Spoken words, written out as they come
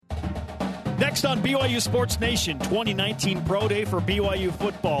Next on BYU Sports Nation, 2019 Pro Day for BYU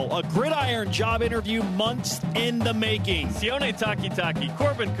football. A gridiron job interview months in the making. Sione Takitaki,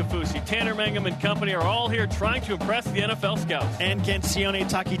 Corbin Kaufusi, Tanner Mangum and company are all here trying to impress the NFL scouts. And can Sione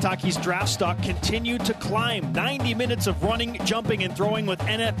Takitaki's draft stock continue to climb? 90 minutes of running, jumping, and throwing with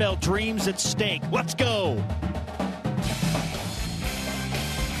NFL dreams at stake. Let's go.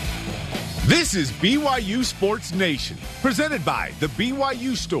 This is BYU Sports Nation, presented by The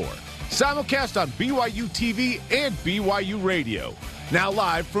BYU Store. Simulcast on BYU TV and BYU Radio. Now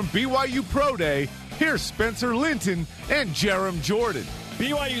live from BYU Pro Day, here's Spencer Linton and Jerem Jordan.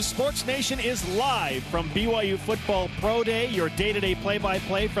 BYU Sports Nation is live from BYU Football Pro Day, your day-to-day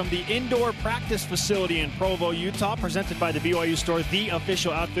play-by-play from the indoor practice facility in Provo, Utah, presented by the BYU Store, the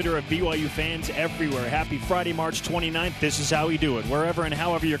official outfitter of BYU fans everywhere. Happy Friday, March 29th. This is how we do it. Wherever and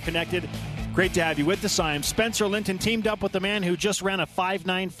however you're connected, great to have you with us. I am Spencer Linton, teamed up with the man who just ran a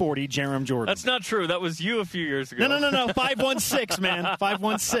 5.940, Jerem Jordan. That's not true. That was you a few years ago. No. 5.16, man.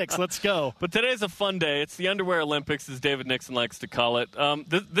 5.16. Let's go. But today's a fun day. It's the Underwear Olympics, as David Nixon likes to call it.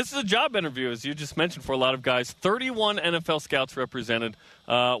 This is a job interview, as you just mentioned, for a lot of guys. 31 NFL scouts represented,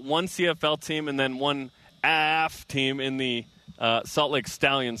 one CFL team, and then one AF team in the Salt Lake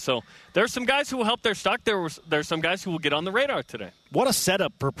Stallions. So there's some guys who will help their stock. There's some guys who will get on the radar today. What a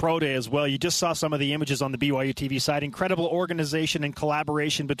setup for Pro Day as well. You just saw some of the images on the BYU TV side. Incredible organization and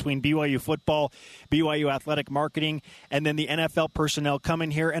collaboration between BYU football, BYU athletic marketing, and then the NFL personnel come in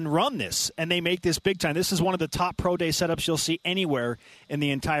here and run this. And they make this big time. This is one of the top Pro Day setups you'll see anywhere in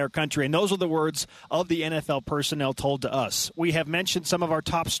the entire country. And those are the words of the NFL personnel told to us. We have mentioned some of our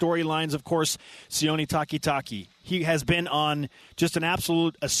top storylines, of course, Sione Takitaki. He has been on just an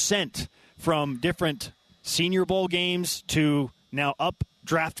absolute ascent from different Senior Bowl games to now up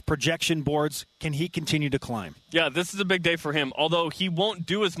draft projection boards. Can he continue to climb? Yeah, this is a big day for him, although he won't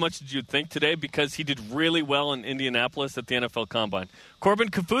do as much as you'd think today because he did really well in Indianapolis at the NFL Combine. Corbin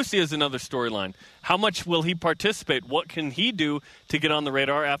Kaufusi is another storyline. How much will he participate? What can he do to get on the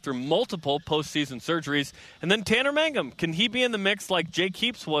radar after multiple postseason surgeries? And then Tanner Mangum, can he be in the mix like Jake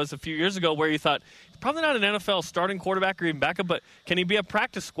Heaps was a few years ago where you thought, probably not an NFL starting quarterback or even backup, but can he be a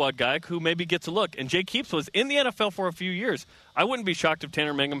practice squad guy who maybe gets a look? And Jake Heaps was in the NFL for a few years. I wouldn't be shocked if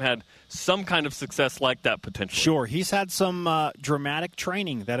Tanner Mangum had some kind of success like that potentially. Sure. He's had some dramatic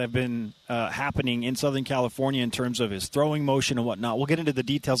training that have been happening in Southern California in terms of his throwing motion and whatnot. We'll get into the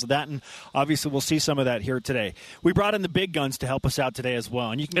details of that, and obviously we'll see some of that here today. We brought in the big guns to help us out today as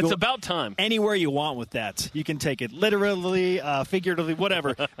well. And you can It's go about time. Anywhere you want with that. You can take it literally, figuratively,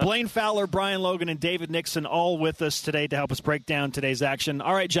 whatever. Blaine Fowler, Brian Logan, and David Nixon all with us today to help us break down today's action.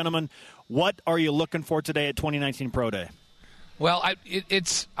 All right, gentlemen, what are you looking for today at 2019 Pro Day? Well,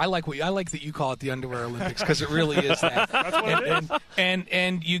 I like that you call it the Underwear Olympics because it really is that. That's what it is.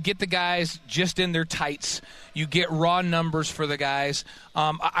 And you get the guys just in their tights. You get raw numbers for the guys.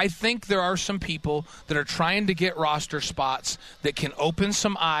 I think there are some people that are trying to get roster spots that can open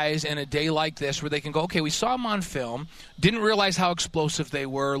some eyes in a day like this where they can go, okay, we saw them on film, didn't realize how explosive they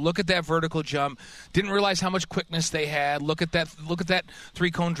were. Look at that vertical jump. Didn't realize how much quickness they had. Look at that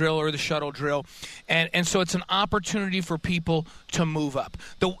 3-cone drill or the shuttle drill. And so it's an opportunity for people to move up.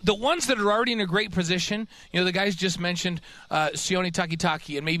 The ones that are already in a great position, the guys just mentioned Sione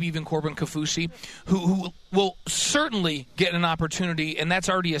Takitaki and maybe even Corbin Kaufusi, who will certainly get an opportunity, and that's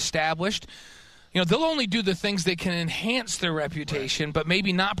already established. They'll only do the things that can enhance their reputation, but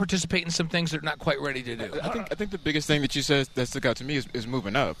maybe not participate in some things they're not quite ready to do. I think the biggest thing that you said that stuck out to me is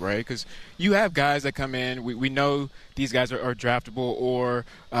moving up, right? Because you have guys that come in. We know these guys are draftable or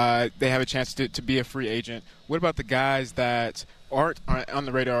they have a chance to be a free agent. What about the guys that aren't on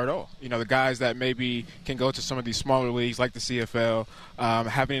the radar at all? The guys that maybe can go to some of these smaller leagues like the CFL,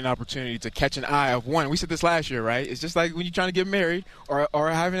 having an opportunity to catch an eye of one. We said this last year, right? It's just like when you're trying to get married or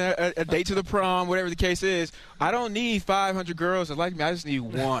having a date to the prom, whatever the case is. I don't need 500 girls that like me. I just need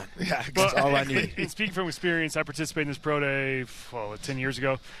one. That's all I need. And speaking from experience, I participated in this Pro Day 10 years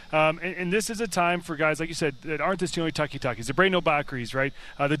ago. And this is a time for guys, like you said, that aren't the Sione Takitakis, the Braden O'Bakris, right?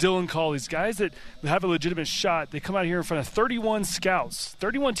 The Dylan Colleys, guys that have a legitimate shot. They come out here in front of 31 scouts,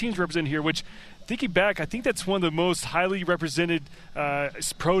 31 teams represented here, which, thinking back, I think that's one of the most highly represented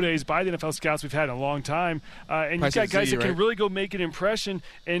pro days by the NFL scouts we've had in a long time. And you've got guys that can really go make an impression.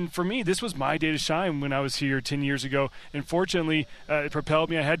 And for me, this was my day to shine when I was here 10 years ago. And fortunately, it propelled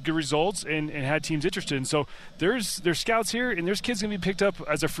me. I had good results and had teams interested. And so there's scouts here, and there's kids going to be picked up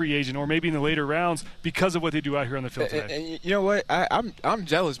as a free agent or maybe in the later rounds because of what they do out here on the field today. And you know what? I'm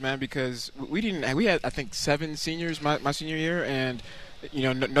jealous, man, because we had, I think, 7 seniors my senior year, and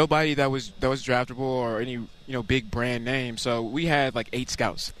nobody that was draftable or any big brand name. So we had like 8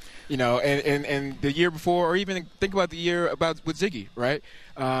 scouts, and the year before, or even think about the year with Ziggy, right?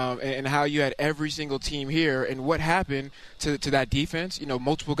 And how you had every single team here, and what happened to that defense.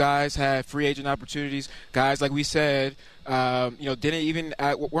 Multiple guys had free agent opportunities. Guys, like we said, weren't even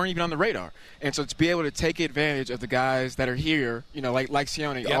on the radar. And so to be able to take advantage of the guys that are here, like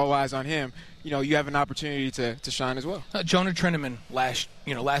Sione, yep. All eyes on him. You have an opportunity to shine as well. Jonah Trinnaman last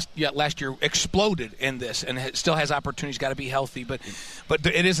year exploded in this, and still has opportunities. Got to be healthy, but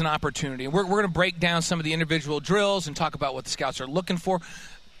it is an opportunity. And we're going to break down some of the individual drills and talk about what the scouts are looking for.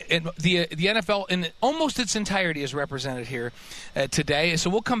 And the NFL in almost its entirety is represented here today. So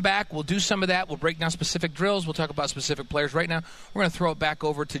we'll come back. We'll do some of that. We'll break down specific drills. We'll talk about specific players. Right now, we're going to throw it back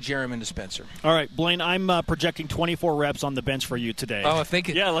over to Jeremy and Spencer. All right, Blaine, I'm projecting 24 reps on the bench for you today. Oh, if they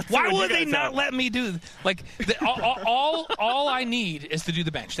could. Yeah, why would they not let me do all I need is to do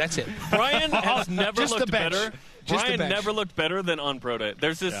the bench. That's it. Brian has never Just looked the bench. better. Just Brian the bench. never looked better than on Pro Day.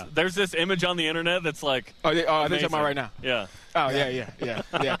 There's this image on the internet that's like. Oh, they're talking about right now. Yeah. Oh, yeah.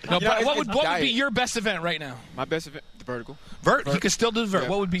 No, what would be your best event right now? My best event, the vertical. Vert? You could still do the vert. Yeah.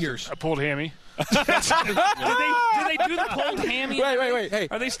 What would be yours? A pulled hammy. Do they do the pulled hammy? Wait. Hey,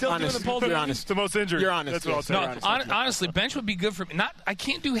 Are they still doing the pulled You're hammy? honest. The most injured. You're honest. That's what I'll say. No, honestly, bench would be good for me. I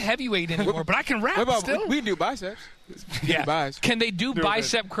can't do heavyweight anymore, but I can rap What about, still. we can do biceps. Yeah. Can they do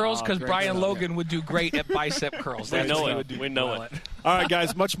bicep curls? Because great Brian stuff. Logan would do great at bicep curls. We know it. We know it. All right,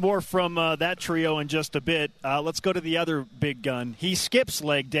 guys, much more from that trio in just a bit. Let's go to the other big gun. He skips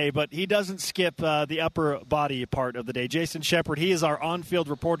leg day, but he doesn't skip the upper body part of the day. Jason Shepard, he is our on-field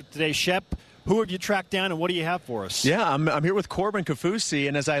reporter today. Shep, who have you tracked down, and what do you have for us? Yeah, I'm here with Corbin Kaufusi,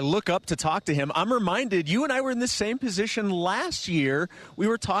 and as I look up to talk to him, I'm reminded you and I were in the same position last year. We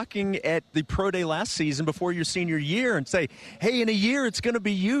were talking at the Pro Day last season before your senior year and say, hey, in a year it's going to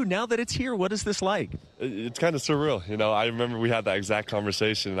be you. Now that it's here, what is this like? It's kind of surreal. I remember we had that exact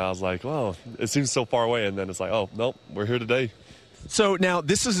conversation, and I was like, well, it seems so far away, and then it's like, oh, nope, we're here today. So now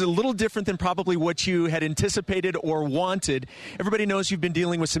this is a little different than probably what you had anticipated or wanted. Everybody knows you've been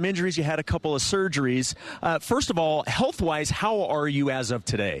dealing with some injuries. You had a couple of surgeries. First of all, health-wise, how are you as of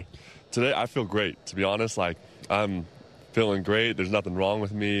today? Today, I feel great, to be honest. I'm feeling great. There's nothing wrong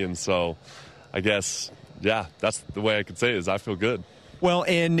with me, and so I guess, yeah, that's the way I could say it is I feel good. Well,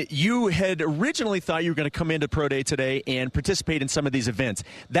 and you had originally thought you were going to come into Pro Day today and participate in some of these events.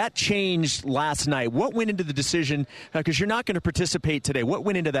 That changed last night. What went into the decision? Because you're not going to participate today. What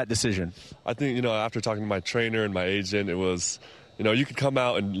went into that decision? I think, after talking to my trainer and my agent, it was, you could come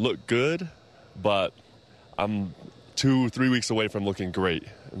out and look good, but I'm 2-3 weeks away from looking great.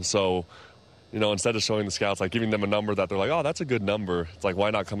 And so, instead of showing the scouts, giving them a number that they're like, oh, that's a good number, it's like, why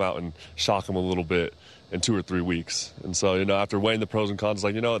not come out and shock them a little bit in 2 or 3 weeks? And so, after weighing the pros and cons,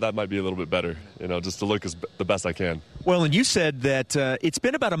 that might be a little bit better, just to look the best I can. Well, and you said that it's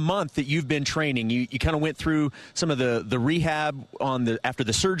been about a month that you've been training. You kind of went through some of the rehab after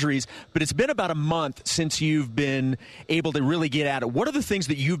the surgeries, but it's been about a month since you've been able to really get at it. What are the things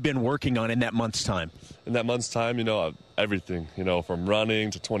that you've been working on in that month's time? In that month's time, everything, from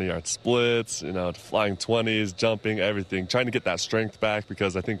running to 20-yard splits, to flying 20s, jumping, everything, trying to get that strength back,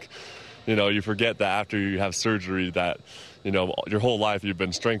 because I think, you forget that after you have surgery that, your whole life you've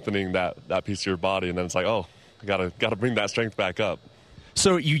been strengthening that piece of your body, and then it's like, oh, I gotta bring that strength back up.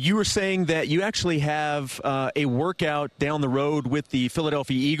 So you were saying that you actually have a workout down the road with the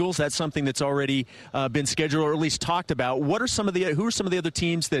Philadelphia Eagles. That's something that's already been scheduled, or at least talked about. Who are some of the other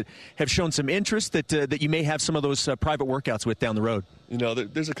teams that have shown some interest that you may have some of those private workouts with down the road?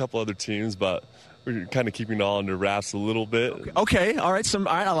 There's a couple other teams, but we're kind of keeping it all under wraps a little bit. Okay. All right.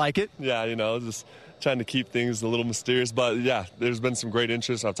 I like it. Yeah, just trying to keep things a little mysterious. But, yeah, there's been some great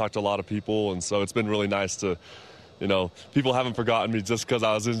interest. I've talked to a lot of people, and so it's been really nice to, people haven't forgotten me just because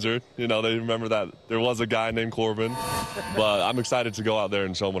I was injured. They remember that there was a guy named Corbin. But I'm excited to go out there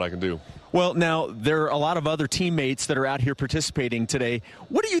and show them what I can do. Well, now, there are a lot of other teammates that are out here participating today.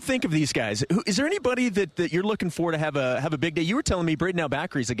 What do you think of these guys? Is there anybody that you're looking for to have a big day? You were telling me Braden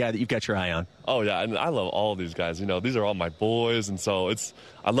Al-Bakri is a guy that you've got your eye on. Oh, yeah, and I love all of these guys. These are all my boys, and so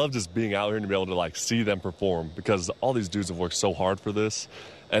I love just being out here and to be able to, see them perform, because all these dudes have worked so hard for this.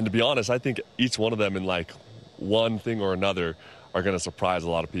 And to be honest, I think each one of them in, one thing or another are going to surprise a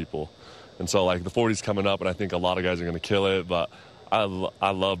lot of people. And so, the 40's coming up, and I think a lot of guys are going to kill it, but I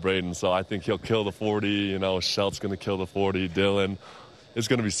love Braden, so I think he'll kill the 40. Shelt's going to kill the 40. Dylan, it's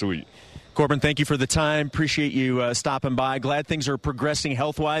going to be sweet. Corbin, thank you for the time. Appreciate you stopping by. Glad things are progressing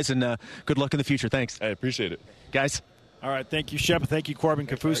health-wise, and good luck in the future. Thanks. I appreciate it. Guys. All right, thank you, Shep. Thank you, Corbin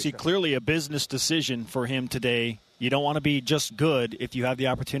Kaufusi. Clearly a business decision for him today. You don't want to be just good if you have the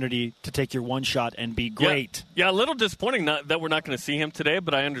opportunity to take your one shot and be great. Yeah, a little disappointing that we're not going to see him today,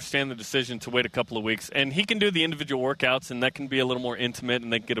 but I understand the decision to wait a couple of weeks. And he can do the individual workouts, and that can be a little more intimate,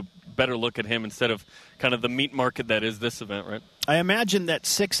 and they can get a better look at him instead of kind of the meat market that is this event, right? I imagine that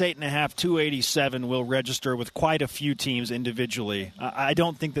 6'8.5", 287 will register with quite a few teams individually. I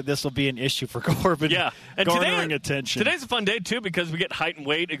don't think that this will be an issue for Corbin and garnering attention. Today's a fun day, too, because we get height and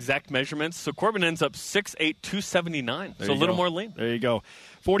weight exact measurements. So Corbin ends up 6'8", 279, so a little more lean. There you go.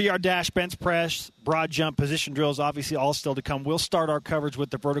 40-yard dash, bench press, broad jump, position drills, obviously all still to come. We'll start our coverage with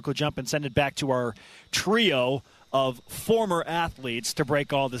the vertical jump and send it back to our trio of former athletes to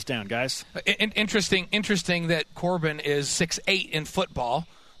break all this down, guys. Interesting that Corbin is 6'8" in football,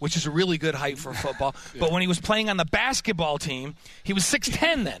 which is a really good height for football. But when he was playing on the basketball team, he was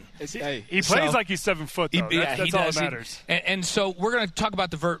 6'10" then. He plays like he's 7 foot, though. That's all that matters. And so we're going to talk about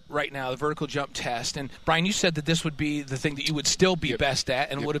the vert right now, the vertical jump test. And, Brian, you said that this would be the thing that you would still be best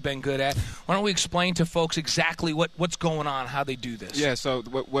at and would have been good at. Why don't we explain to folks exactly what's going on, how they do this? Yeah, so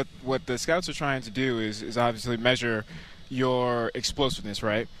what the scouts are trying to do is obviously measure your explosiveness,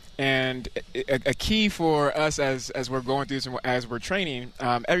 right? And a key for us as we're going through this and as we're training,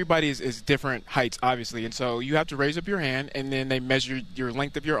 everybody is different heights, obviously. And so you have to raise up your hand, and then they measure your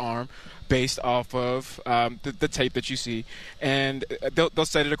length of your arm based off of the tape that you see, and they'll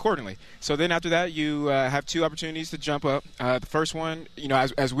set it accordingly. So then after that, you have 2 opportunities to jump up. The first one,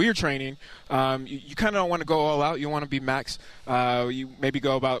 as we're training, you kind of don't want to go all out. You want to be max. You maybe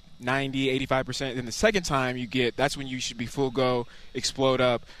go about 90, 85%. Then the second time that's when you should be full go, explode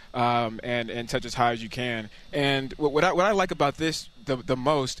up, and touch as high as you can. And what I like about this the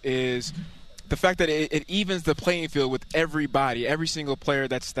most is the fact that it evens the playing field with everybody, every single player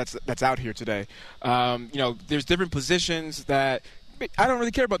that's out here today. There's different positions that I don't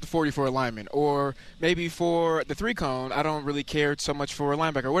really care about the 40 for a lineman, or maybe for the 3-cone, I don't really care so much for a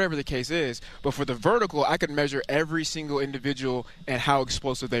linebacker, whatever the case is. But for the vertical, I can measure every single individual and how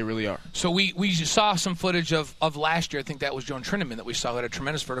explosive they really are. So we saw some footage of last year. I think that was Joan Trinneman that we saw had a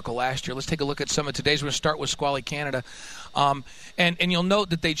tremendous vertical last year. Let's take a look at some of today's. We're going to start with Squally Canada. And you'll note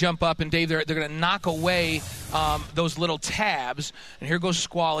that they jump up, and Dave, they're going to knock away those little tabs. And here goes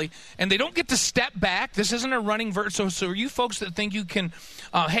Squally. And they don't get to step back. This isn't a running vert. So you folks that think you can,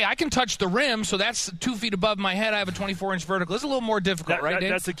 hey, I can touch the rim, so that's 2 feet above my head. I have a 24-inch vertical. It's a little more difficult, right, Dave?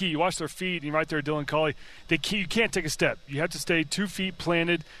 That's the key. You watch their feet, and right there, Dylan Collie. You can't take a step. You have to stay 2 feet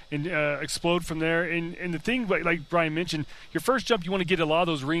planted and explode from there. And the thing, like Brian mentioned, your first jump, you want to get a lot of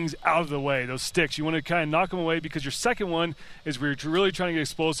those rings out of the way, those sticks. You want to kind of knock them away, because your second one is where you're really trying to get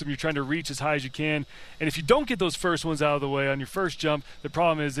explosive. You're trying to reach as high as you can. And if you don't get those first ones out of the way on your first jump, the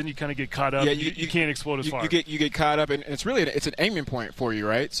problem is then you kind of get caught up. Yeah, you can't explode as far. You get caught up, and it's an aiming point for you,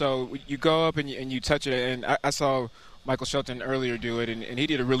 right? So you go up and you touch it, and I saw Michael Shelton earlier do it, and he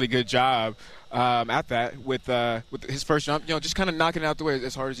did a really good job at that with his first jump. Just kind of knocking it out the way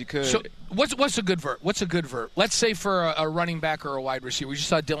as hard as he could. So what's a good vert? What's a good vert? Let's say for a running back or a wide receiver. We just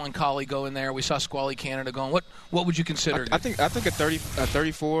saw Dylan Collie go in there. We saw Squally Canada going. What would you consider? I think a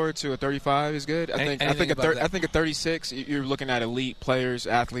 34 to a 35 is good. I think a 36. You're looking at elite players,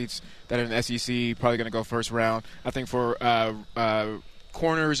 athletes that are in the SEC, probably going to go first round. I think for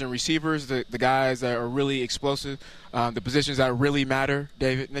corners and receivers, the guys that are really explosive, the positions that really matter,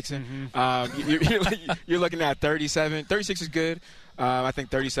 David Nixon, you're looking at 37. 36 is good. I think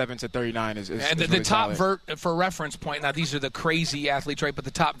 37 to 39 is and really the top solid. vert for reference point. Now these are the crazy athletes, right? But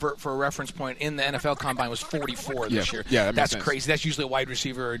the top vert for a reference point in the NFL Combine was 44 this year. Yeah, that's crazy. That's usually a wide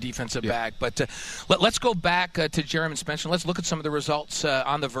receiver or a defensive back. But let's go back to Jeremy Spencer. Let's look at some of the results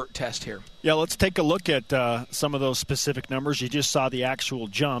on the vert test here. Yeah, let's take a look at some of those specific numbers. You just saw the actual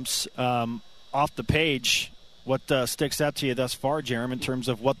jumps off the page. What sticks out to you thus far, Jeremy, in terms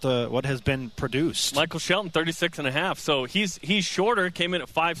of what has been produced? Michael Shelton, 36.5. So he's shorter, came in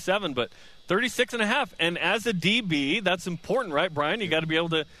at 5'7", but 36.5. And as a DB, that's important, right, Brian? You got to be able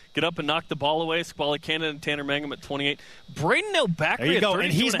to get up and knock the ball away. Squally Canada and Tanner Mangum at 28. Braden Elbacry there you at go, 32.5.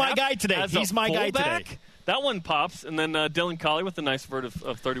 and he's my guy today. He's my guy today. That one pops. And then Dylan Collie with a nice vert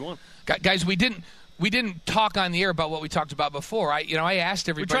of 31. Guys, we didn't talk on the air about what we talked about before. I asked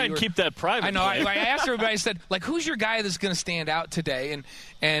everybody. We try and keep that private. I know. I asked everybody. I said, who's your guy that's going to stand out today?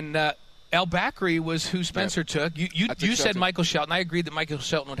 And Elbacry was who Spencer took. You said Michael Shelton. I agreed that Michael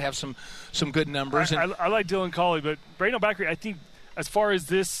Shelton would have some good numbers. I like Dylan Collie, but Braden Elbacry, I think, as far as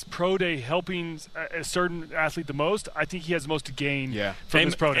this pro day helping a certain athlete the most, I think he has the most to gain from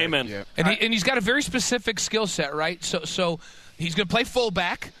this pro day. Amen. Yeah. And he's got a very specific skill set, right? So he's going to play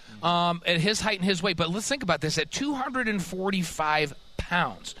fullback. At his height and his weight. But let's think about this. At 245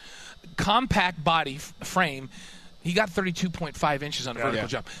 pounds, compact body frame, He got 32.5 inches on a vertical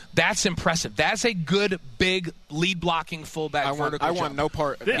jump. That's impressive. That's a good, big, lead-blocking fullback vertical jump. I want no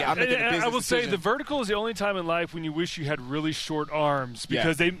part of that. I'm making a business I will say decision. the vertical is the only time in life when you wish you had really short arms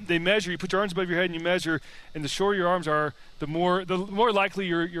because they measure. You put your arms above your head and you measure, and the shorter your arms are, the more likely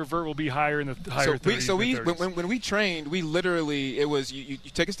your vert will be higher in the higher 30s. When we trained, we literally, it was you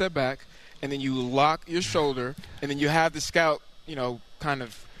take a step back, and then you lock your shoulder, and then you have the scout, kind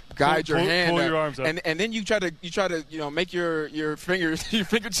of guide your hand pull up, your arms up. and then you try to make your fingers your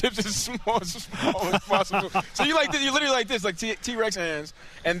fingertips as small as possible. So you're literally like this, like T-Rex hands,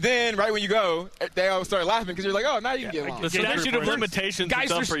 and then right when you go, they all start laughing because you're like, oh, now you can get long. The statute of limitations Guys,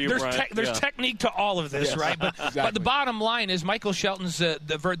 is up for you, Brian. There's technique to all of this, right? But, exactly. But the bottom line is Michael Shelton's the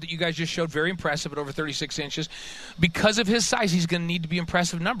vert that you guys just showed, very impressive at over 36 inches. Because of his size, he's going to need to be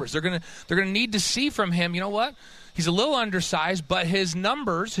impressive numbers. They're going to need to see from him, you know what? He's a little undersized, but his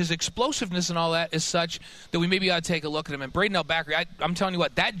numbers, his explosiveness and all that is such that we maybe ought to take a look at him. And Braden Elbakri, I'm telling you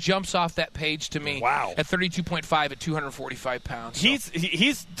what, that jumps off that page to me at 32.5 at 245 pounds. So.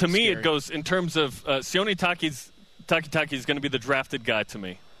 He's to me, it goes in terms of Sione Takitaki is going to be the drafted guy to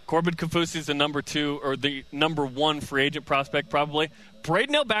me. Corbin Kaufusi is the number 2 or the number 1 free agent prospect probably.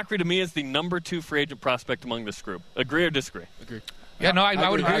 Braden Elbakri to me is the number 2 free agent prospect among this group. Agree or disagree? Agree. Yeah, no, I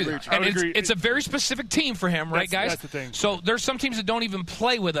would agree. I would And agree. it's a very specific team for him, right, guys? That's the thing. So there's some teams that don't even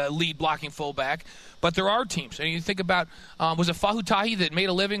play with a lead blocking fullback, but there are teams. And you think about, was it Fahutahi that made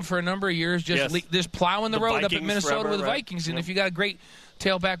a living for a number of years just plowing the road Vikings up in Minnesota forever, with the right? Vikings? And if you got a great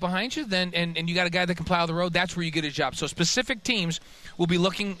tailback behind you, then and you got a guy that can plow the road, that's where you get a job. So specific teams will be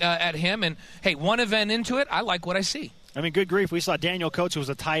looking at him. And, hey, one event into it, I like what I see. I mean, good grief. We saw Daniel Coates, who was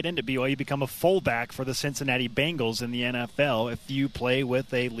a tight end at BYU, become a fullback for the Cincinnati Bengals in the NFL if you play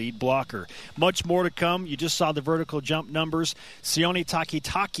with a lead blocker. Much more to come. You just saw the vertical jump numbers. Sione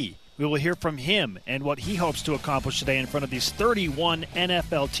Takitaki, we will hear from him and what he hopes to accomplish today in front of these 31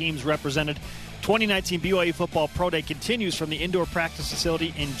 NFL teams represented. 2019 BYU Football Pro Day continues from the indoor practice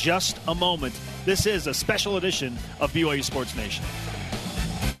facility in just a moment. This is a special edition of BYU Sports Nation.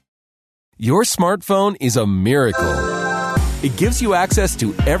 Your smartphone is a miracle. It gives you access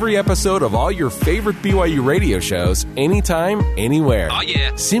to every episode of all your favorite BYU radio shows anytime, anywhere. Oh,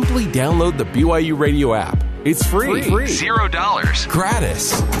 yeah. Simply download the BYU Radio app. It's free. $0.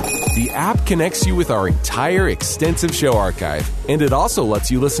 Gratis. The app connects you with our entire extensive show archive, and it also lets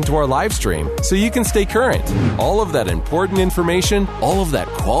you listen to our live stream so you can stay current. All of that important information, all of that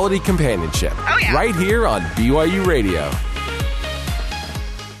quality companionship. Oh, yeah. Right here on BYU Radio.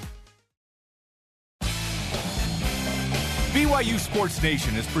 BYU Sports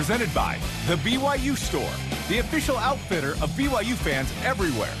Nation is presented by The BYU Store, the official outfitter of BYU fans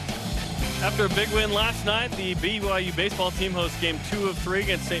everywhere. After a big win last night, the BYU baseball team hosts Game 2 of 3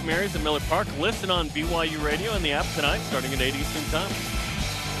 against St. Mary's at Miller Park. Listen on BYU Radio and the app tonight starting at 8 Eastern Time.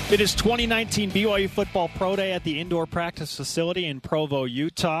 It is 2019 BYU Football Pro Day at the indoor practice facility in Provo,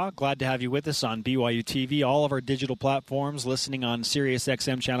 Utah. Glad to have you with us on BYU TV, all of our digital platforms, listening on Sirius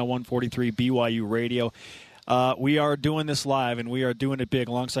XM Channel 143 BYU Radio. We are doing this live, and we are doing it big.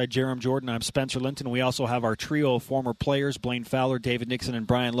 Alongside Jerem Jordan, I'm Spencer Linton. We also have our trio of former players, Blaine Fowler, David Nixon, and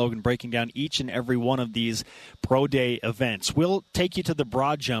Brian Logan, breaking down each and every one of these Pro Day events. We'll take you to the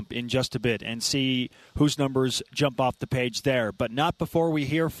broad jump in just a bit and see whose numbers jump off the page there, but not before we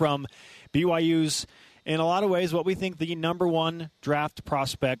hear from BYU's, in a lot of ways, what we think the number 1 draft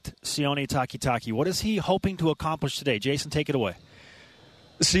prospect, Sione Takitaki. What is he hoping to accomplish today? Jason, take it away.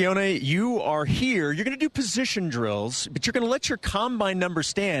 Sione, you are here. You're going to do position drills, but you're going to let your combine number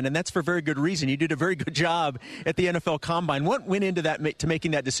stand, and that's for very good reason. You did a very good job at the NFL Combine. What went into that to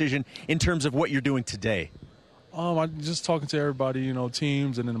making that decision in terms of what you're doing today? I'm just talking to everybody,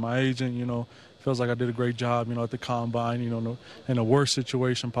 teams, and then my agent, feels like I did a great job, at the Combine, in the worst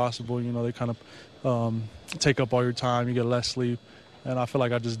situation possible. They kind of take up all your time. You get less sleep. And I feel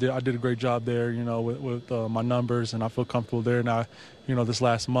like I did a great job there, with my numbers, and I feel comfortable there. Now, this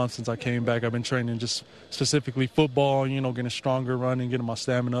last month since I came back, I've been training just specifically football, getting stronger, running, getting my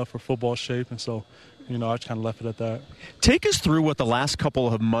stamina up for football shape. And so, I just kind of left it at that. Take us through what the last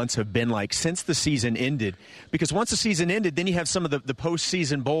couple of months have been like since the season ended. Because once the season ended, then you have some of the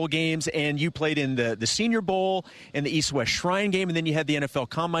postseason bowl games, and you played in the Senior Bowl and the East-West Shrine game, and then you had the NFL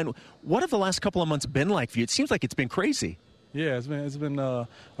Combine. What have the last couple of months been like for you? It seems like it's been crazy. Yeah, it's been a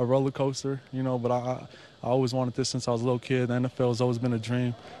roller coaster, but I always wanted this since I was a little kid. The NFL has always been a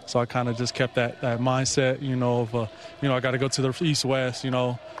dream. So I kind of just kept that mindset, of, I got to go to the East-West,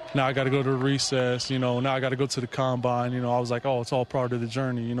 now I got to go to the recess, now I got to go to the combine. I was like, it's all part of the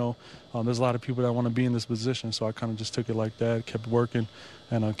journey, There's a lot of people that want to be in this position. So I kind of just took it like that, kept working,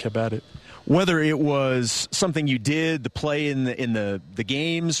 and kept at it. Whether it was something you did, the play in the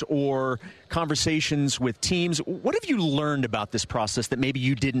games, or conversations with teams, what have you learned about this process that maybe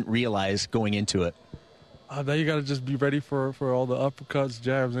you didn't realize going into it? That you got to just be ready for all the uppercuts,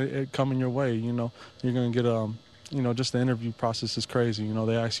 jabs, it coming your way. You're going to get, just the interview process is crazy.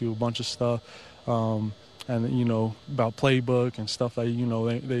 They ask you a bunch of stuff. And about playbook and stuff like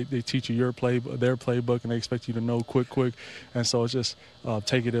they teach you their playbook, and they expect you to know quick, and so it's just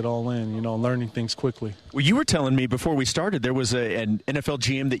taking it all in, learning things quickly. Well, you were telling me before we started there was an NFL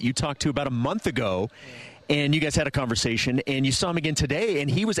GM that you talked to about a month ago, and you guys had a conversation, and you saw him again today, and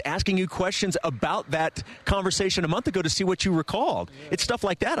he was asking you questions about that conversation a month ago to see what you recalled. Yeah. It's stuff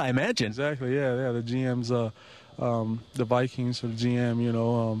like that, I imagine. Exactly. Yeah. The GM's. The Vikings, or the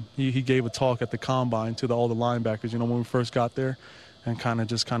GM, he gave a talk at the combine to all the linebackers, when we first got there, and kind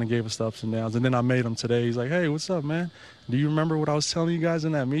of gave us the ups and downs. And then I made him today. He's like, hey, what's up, man? Do you remember what I was telling you guys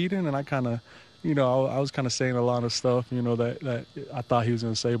in that meeting? And I kind of, I was kind of saying a lot of stuff, that I thought he was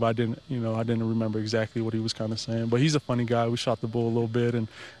going to say, but I didn't remember exactly what he was kind of saying. But he's a funny guy. We shot the bull a little bit and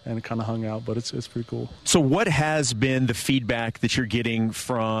kind of hung out, but it's pretty cool. So what has been the feedback that you're getting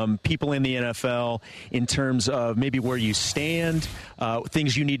from people in the NFL in terms of maybe where you stand,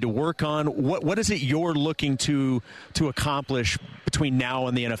 things you need to work on? What is it you're looking to accomplish between now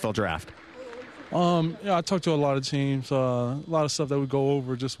and the NFL draft? I talked to a lot of teams, a lot of stuff that we go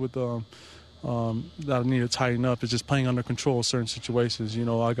over just with that I need to tighten up is just playing under control in certain situations.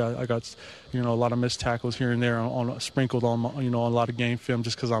 I got a lot of missed tackles here and there sprinkled on on a lot of game film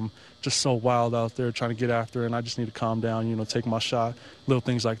just because I'm just so wild out there trying to get after it, and I just need to calm down, take my shot, little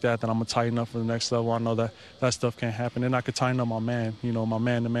things like that I'm going to tighten up for the next level. I know that stuff can't happen. And I could tighten up my man, my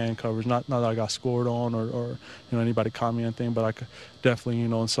man-to-man coverage. Not that I got scored on or anybody caught me anything, but I could definitely,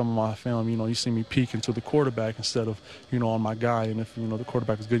 in some of my film, you see me peek into the quarterback instead of, on my guy. And if, the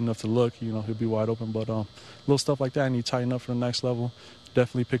quarterback is good enough to look, he'll be wide open. But little stuff like that, I need to tighten up for the next level.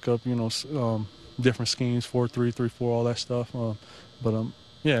 Definitely pick up, different schemes, 4-3, 3-4, all that stuff.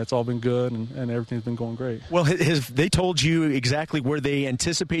 Yeah, it's all been good, and everything's been going great. Well, have they told you exactly where they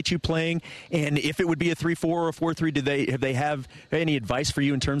anticipate you playing, and if it would be a 3-4 or a 4-3? Have any advice for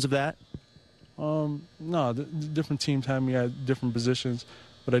you in terms of that? No, the different teams have me at different positions,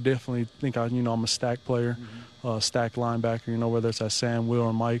 but I definitely think I'm a stack player, stack linebacker. Whether it's at Sam, Will,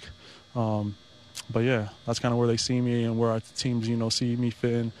 or Mike. But yeah, that's kind of where they see me and where teams, see me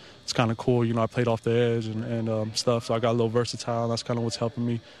fitting. It's kind of cool. I played off the edge and stuff, so I got a little versatile. And that's kind of what's helping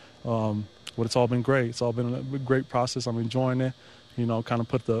me. But it's all been great. It's all been a great process. I'm enjoying it. Kind of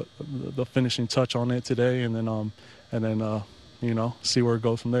put the finishing touch on it today, and then see where it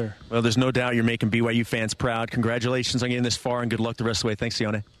goes from there. Well, there's no doubt you're making BYU fans proud. Congratulations on getting this far, and good luck the rest of the way. Thanks,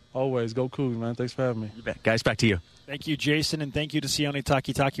 Sione. Always. Go Cougs, man. Thanks for having me. You bet. Guys, back to you. Thank you, Jason, and thank you to Sione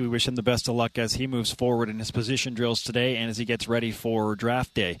Takitaki. We wish him the best of luck as he moves forward in his position drills today and as he gets ready for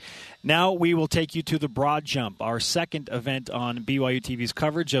draft day. Now we will take you to the Broad Jump, our second event on BYU TV's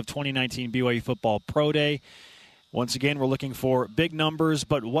coverage of 2019 BYU Football Pro Day. Once again, we're looking for big numbers,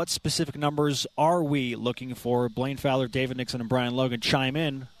 but what specific numbers are we looking for? Blaine Fowler, David Nixon, and Brian Logan chime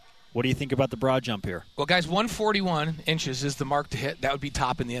in. What do you think about the broad jump here? Well, guys, 141 inches is the mark to hit. That would be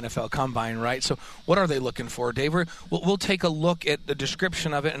top in the NFL Combine, right? So what are they looking for, Dave? We'll take a look at the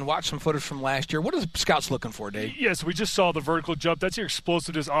description of it and watch some footage from last year. What are the scouts looking for, Dave? Yes, we just saw the vertical jump. That's your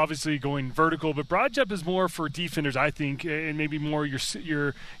explosiveness, obviously going vertical. But broad jump is more for defenders, I think, and maybe more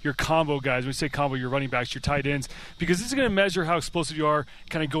your combo guys. When we say combo, your running backs, your tight ends, because this is going to measure how explosive you are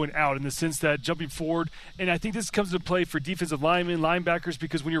kind of going out in the sense that jumping forward. And I think this comes into play for defensive linemen, linebackers,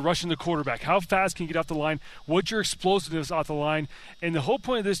 because when you're rushing the quarterback, how fast can you get off the line? What's your explosiveness off the line? And the whole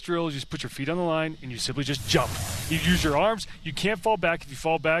point of this drill is you just put your feet on the line and you simply just jump. You use your arms. You can't fall back. If you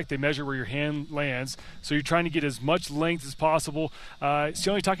fall back, they measure where your hand lands. So you're trying to get as much length as possible.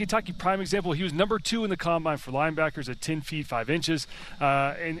 Sione Takitaki, prime example. He was number 2 in the combine for linebackers at 10 feet 5 inches.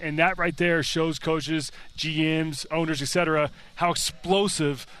 And that right there shows coaches, GMs, owners, etc., how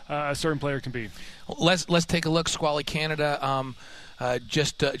explosive a certain player can be. Let's take a look. Squally Canada.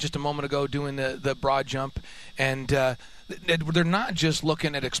 Just a moment ago doing the broad jump, and they're not just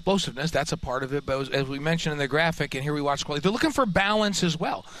looking at explosiveness. That's a part of it, but as we mentioned in the graphic, and here we watch quality, they're looking for balance as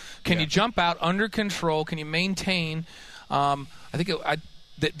well. Can you jump out under control? Can you maintain? I think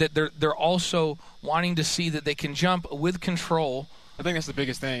that they're also wanting to see that they can jump with control I think that's the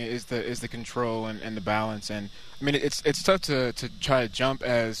biggest thing is the control and the balance. And I mean, it's tough to try to jump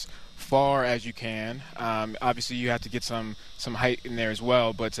as far as you can. Obviously, you have to get some height in there as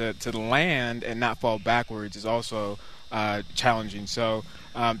well. But to land and not fall backwards is also challenging. So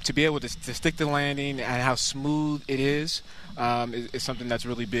to be able to stick the landing and how smooth it is something that's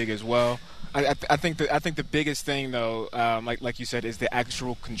really big as well. I think the biggest thing though, like you said, is the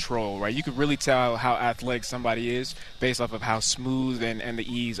actual control, right? You can really tell how athletic somebody is based off of how smooth and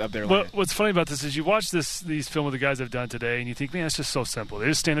the ease of their line. What's funny about this is you watch these film of the guys have done today, and you think, man, it's just so simple. They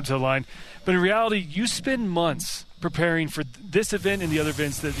just stand up to the line, but in reality, you spend months preparing for this event and the other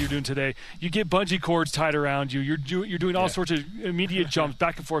events that you're doing today. You get bungee cords tied around you. You're doing all sorts of immediate jumps,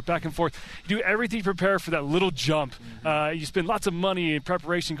 back and forth. You do everything to prepare for that little jump. You spend lots of money in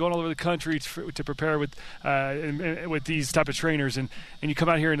preparation, going all over the country to prepare with these type of trainers, and you come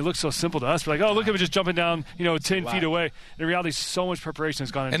out here and it looks so simple to us. We're like, oh, look at him just jumping down, 10 feet away. In reality, so much preparation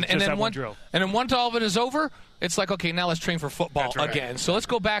has gone into just that one drill. And then once all of it is over, it's like, okay, now let's train for football again. So let's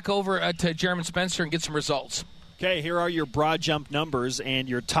go back over to Jarom Spencer and get some results. Okay, here are your broad jump numbers and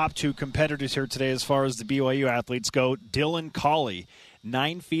your top two competitors here today as far as the BYU athletes go. Dylan Collie,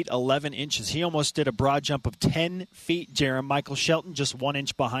 9 feet 11 inches. He almost did a broad jump of 10 feet, Jarom. Michael Shelton just 1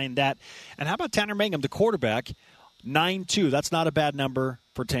 inch behind that. And how about Tanner Mangum, the quarterback, 9'2". That's not a bad number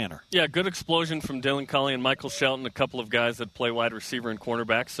for Tanner. Yeah, good explosion from Dylan Collie and Michael Shelton, a couple of guys that play wide receiver and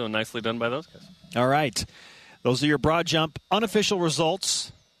cornerback, so nicely done by those guys. All right. Those are your broad jump unofficial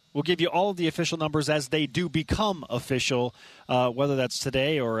results. We'll give you all of the official numbers as they do become official, whether that's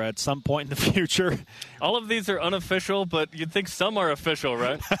today or at some point in the future. All of these are unofficial, but you'd think some are official,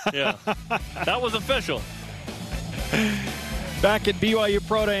 right? Yeah. That was official. Back at BYU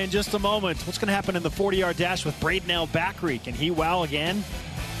Pro Day in just a moment. What's going to happen in the 40-yard dash with Braden Bakri? Can he wow again?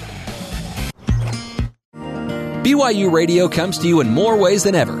 BYU Radio comes to you in more ways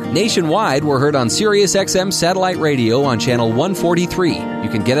than ever. Nationwide, we're heard on SiriusXM satellite radio on channel 143. You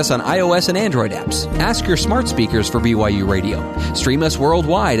can get us on iOS and Android apps. Ask your smart speakers for BYU Radio. Stream us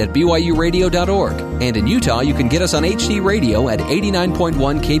worldwide at BYURadio.org. And in Utah, you can get us on HD Radio at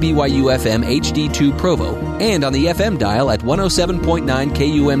 89.1 KBYU FM HD2 Provo and on the FM dial at 107.9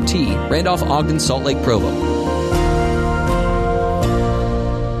 KUMT, Randolph, Ogden, Salt Lake, Provo.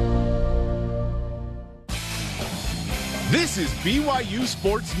 This is BYU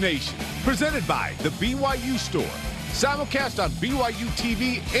Sports Nation, presented by The BYU Store. Simulcast on BYU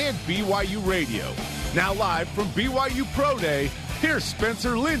TV and BYU Radio. Now live from BYU Pro Day, here's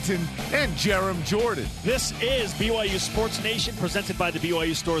Spencer Linton and Jarom Jordan. This is BYU Sports Nation, presented by The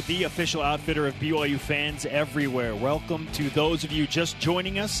BYU Store, the official outfitter of BYU fans everywhere. Welcome to those of you just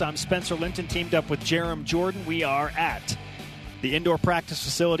joining us. I'm Spencer Linton, teamed up with Jarom Jordan. We are at the indoor practice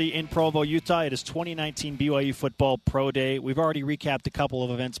facility in Provo, Utah. It is 2019 BYU Football Pro Day. We've already recapped a couple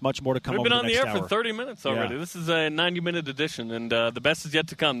of events. Much more to come over the next hour. We've been on the air for 30 minutes already. Yeah. This is a 90-minute edition, and the best is yet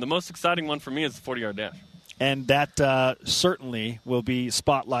to come. The most exciting one for me is the 40-yard dash. And that certainly will be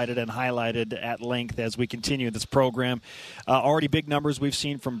spotlighted and highlighted at length as we continue this program. Already big numbers we've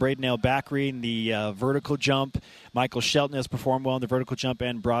seen from Braden Bakri in the vertical jump. Michael Shelton has performed well in the vertical jump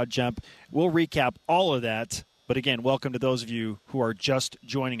and broad jump. We'll recap all of that. But again, welcome to those of you who are just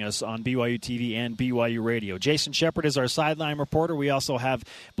joining us on BYU TV and BYU Radio. Jason Shepard is our sideline reporter. We also have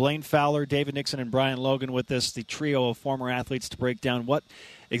Blaine Fowler, David Nixon, and Brian Logan with us, the trio of former athletes, to break down what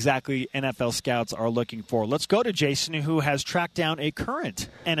exactly NFL scouts are looking for. Let's go to Jason, who has tracked down a current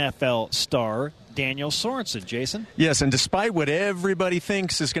NFL star, Daniel Sorensen. Jason? Yes, and despite what everybody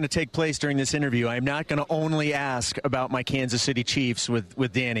thinks is going to take place during this interview, I'm not going to only ask about my Kansas City Chiefs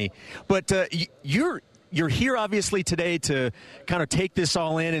with Danny. But You're here, obviously, today to kind of take this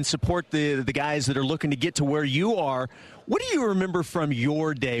all in and support the guys that are looking to get to where you are. What do you remember from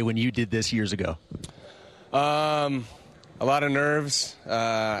your day when you did this years ago? A lot of nerves.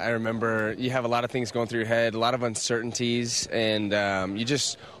 I remember you have a lot of things going through your head, a lot of uncertainties, and you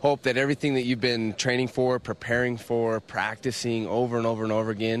just hope that everything that you've been training for, preparing for, practicing over and over and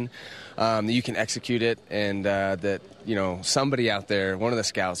over again, that you can execute it, and that somebody out there, one of the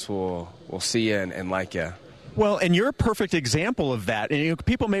scouts, will see you and like you. Well, and you're a perfect example of that. And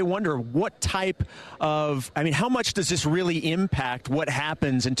people may wonder what type of, how much does this really impact what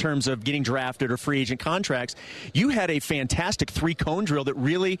happens in terms of getting drafted or free agent contracts? You had a fantastic 3-cone drill that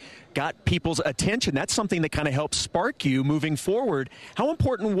really got people's attention. That's something that kind of helped spark you moving forward. How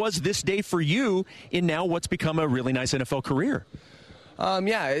important was this day for you in now what's become a really nice NFL career?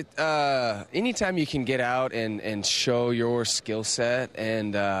 Anytime you can get out and show your skill set,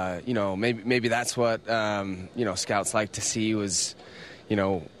 and maybe that's what scouts like to see was,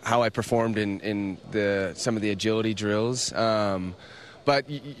 how I performed in some of the agility drills. But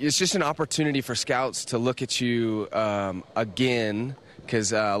it's just an opportunity for scouts to look at you again,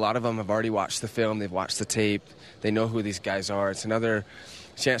 because a lot of them have already watched the film, they've watched the tape, they know who these guys are. It's another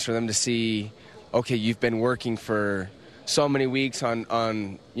chance for them to see, okay, you've been working for so many weeks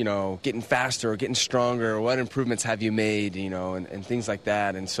on getting faster or getting stronger, or what improvements have you made, and things like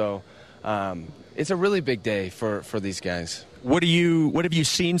that. And so it's a really big day for these guys. What have you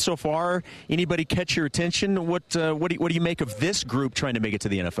seen so far? Anybody catch your attention? What do you make of this group trying to make it to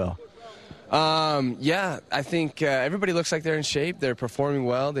the NFL? I think everybody looks like they're in shape. They're performing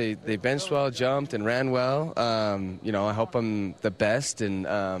well. They benched well, jumped, and ran well. I hope I'm the best.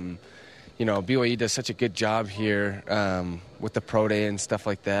 And BYU does such a good job here with the pro day and stuff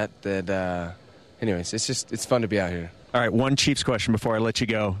like that. Anyways, it's fun to be out here. All right, one Chiefs question before I let you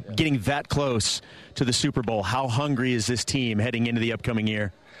go. Getting that close to the Super Bowl, how hungry is this team heading into the upcoming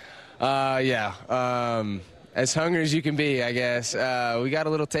year? As hungry as you can be, I guess. We got a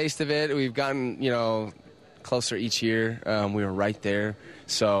little taste of it. We've gotten, closer each year. We were right there.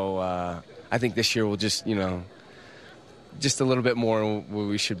 So I think this year we'll just a little bit more,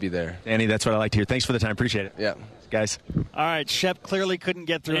 we should be there. Danny, that's what I like to hear. Thanks for the time. Appreciate it. Yeah. Guys. All right, Shep clearly couldn't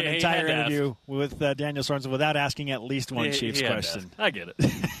get through an entire interview with Daniel Sorensen without asking at least one Chiefs question. I get it.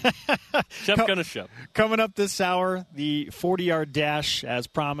 Shep's going to Shep. Coming up this hour, the 40-yard dash as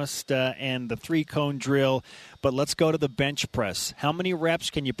promised and the 3-cone drill. But let's go to the bench press. How many reps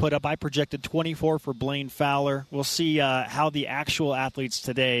can you put up? I projected 24 for Blaine Fowler. We'll see how the actual athletes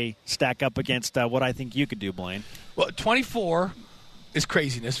today stack up against what I think you could do, Blaine. Well, 24 is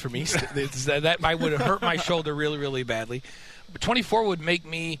craziness for me. That I would have hurt my shoulder really, really badly. But 24 would make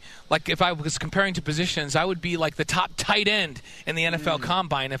me, like if I was comparing to positions, I would be like the top tight end in the NFL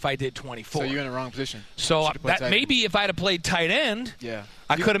Combine if I did 24. So you're in the wrong position. So that maybe if I had played tight end,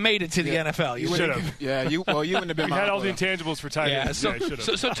 I could have made it to the NFL. You should have. Yeah, you wouldn't have been. You had all the intangibles for tight end.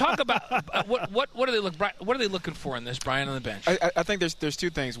 So talk about what do they look? What are they looking for in this, Brian, on the bench? I think there's two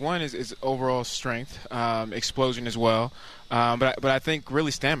things. One is overall strength, explosion as well, but I think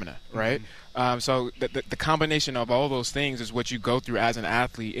really stamina, right? Mm-hmm. So the combination of all those things is what you go through as an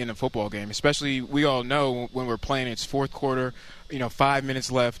athlete in a football game. Especially, we all know when we're playing, it's fourth quarter, 5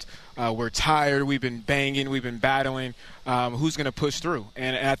 minutes left. We're tired. We've been banging. We've been battling. Who's going to push through?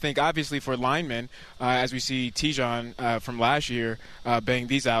 And I think obviously for linemen, as we see Tijon from last year bang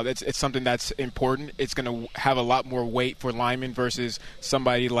these out, it's something that's important. It's going to have a lot more weight for linemen versus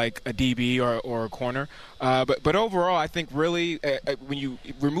somebody like a DB or a corner. But overall, I think really when you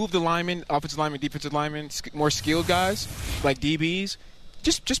remove the linemen, offensive linemen, defensive linemen, more skilled guys like DBs,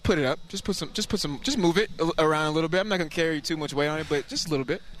 Just put it up. Just move it around a little bit. I'm not going to carry too much weight on it, but just a little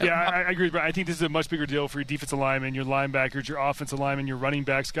bit. Yeah, I agree. But I think this is a much bigger deal for your defensive linemen, your linebackers, your offensive linemen, your running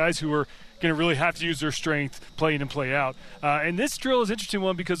backs, guys who are going to really have to use their strength play in and play out. And this drill is an interesting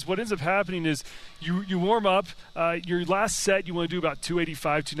one because what ends up happening is you warm up. Your last set you want to do about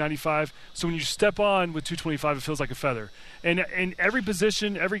 285, 295. So when you step on with 225, it feels like a feather. And every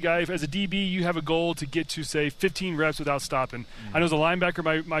position, every guy, as a DB, you have a goal to get to, say, 15 reps without stopping. I know as a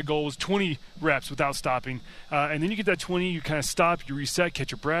linebacker, my goal was 20 reps without stopping. And then you get that 20, you kind of stop, you reset,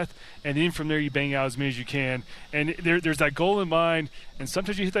 catch your breath, and then from there you bang out as many as you can. And there's that goal in mind, and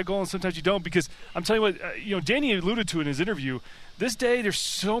sometimes you hit that goal and sometimes you don't, because I'm telling you what, Danny alluded to in his interview, this day, there's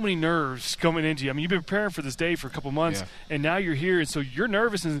so many nerves coming into you. I mean, you've been preparing for this day for a couple months, and now you're here, and so you're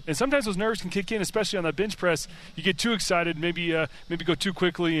nervous, and sometimes those nerves can kick in, especially on that bench press. You get too excited, maybe go too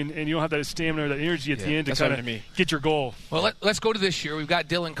quickly, and you don't have that stamina or that energy at the end to kind of get your goal. Well, let's go to this year. We've got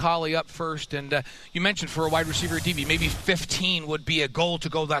Dylan Collie up first, and you mentioned for a wide receiver at DB, maybe 15 would be a goal to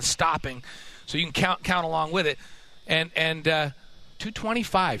go without stopping, so you can count along with it, and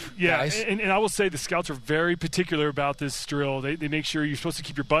 225, guys. And I will say the scouts are very particular about this drill. They make sure you're supposed to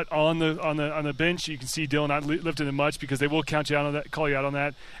keep your butt on the bench. You can see Dylan not lifting it much because they will count you out on that, call you out on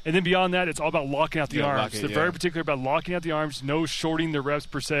that. And then beyond that, it's all about locking out the arms. They're very particular about locking out the arms, no shorting the reps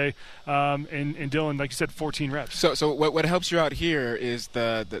per se. And Dylan, like you said, 14 reps. So what helps you out here is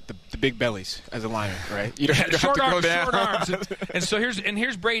the big bellies as a lineman, right? You don't have short to arms, go down. Short arms. And so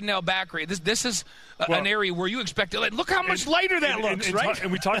here's Braden Elbakri. This is an area where you expect to look how much lighter that looks.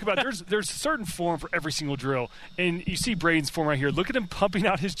 And we talk about there's a certain form for every single drill. And you see Braden's form right here. Look at him pumping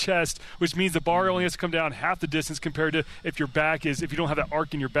out his chest, which means the bar only has to come down half the distance compared to if you don't have that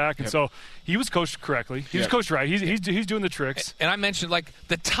arc in your back. And so he was coached correctly. He was coached right. He's doing the tricks. And I mentioned like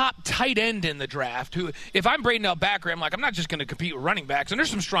the top tight end in the draft. Who, if I'm Braden Elbakri, I'm not just going to compete with running backs. And there's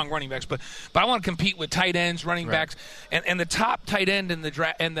some strong running backs, but I want to compete with tight ends, running backs. And the top tight end in the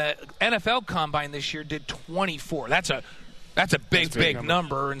draft and the NFL Combine this year did 24. That's That's a big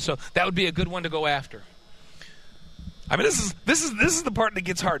number, and so that would be a good one to go after. I mean, this is the part that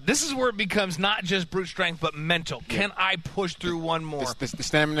gets hard. This is where it becomes not just brute strength, but mental. Yeah. Can I push through one more? The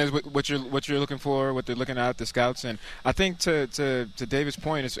stamina is what you're looking for, what they're looking at the scouts. And I think to David's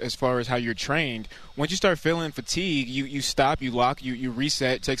point, as far as how you're trained, once you start feeling fatigue, you stop, you lock, you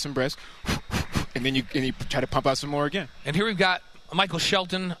reset, take some breaths, and then you try to pump out some more again. And here we've got Michael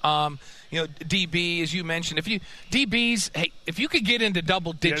Shelton. DB, as you mentioned, if you could get into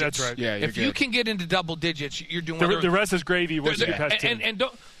double digits, yeah, that's right. Yeah, if you can get into double digits, you're doing the rest is gravy once you get past 10. And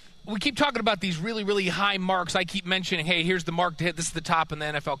don't. We keep talking about these really, really high marks. I keep mentioning, hey, here's the mark to hit. This is the top in the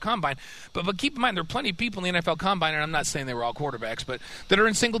NFL Combine. But keep in mind, there are plenty of people in the NFL Combine, and I'm not saying they were all quarterbacks, but that are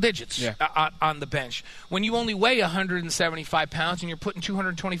in single digits on the bench. When you only weigh 175 pounds and you're putting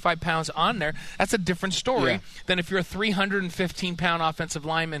 225 pounds on there, that's a different story than if you're a 315-pound offensive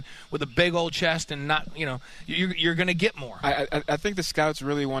lineman with a big old chest and not, you're going to get more. I think the scouts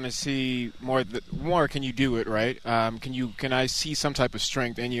really want to see more. Can you do it, right? Can I see some type of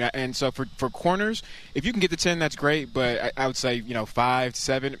strength in you? And so for corners, if you can get to 10, that's great. But I would say 5 to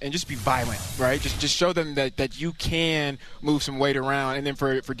 7, and just be violent, right? Just show them that you can move some weight around. And then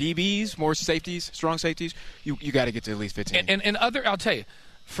for DBs, more safeties, strong safeties, you got to get to at least 15. And I'll tell you.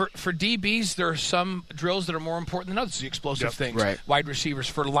 For DBs, there are some drills that are more important than others. The explosive things. Right. Wide receivers.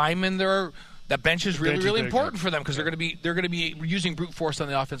 For linemen, that bench is really important for them because they're going to be using brute force on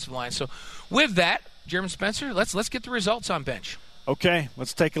the offensive line. So, with that, Jeremy Spencer, let's get the results on bench. Okay,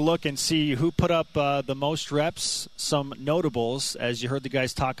 let's take a look and see who put up the most reps. Some notables, as you heard the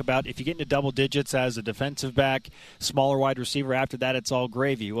guys talk about. If you get into double digits as a defensive back, smaller wide receiver, after that it's all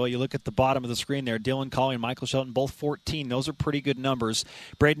gravy. Well, you look at the bottom of the screen there. Dylan Collie and Michael Shelton, both 14. Those are pretty good numbers.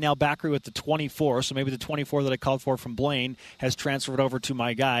 Braden Al-Bakri with the 24, so maybe the 24 that I called for from Blaine has transferred over to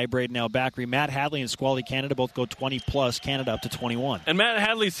my guy, Braden Al-Bakri. Matt Hadley and Squally Canada both go 20-plus, Canada up to 21. And Matt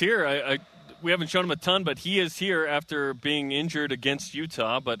Hadley's here. We haven't shown him a ton, but he is here after being injured against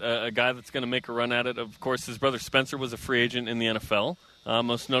Utah, but a guy that's going to make a run at it. Of course, his brother Spencer was a free agent in the NFL,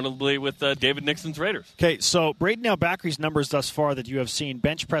 most notably with David Nixon's Raiders. Okay, so Braden Al-Bakri's numbers thus far that you have seen: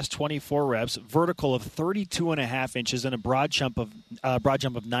 bench press 24 reps, vertical of 32.5 inches, and a broad jump of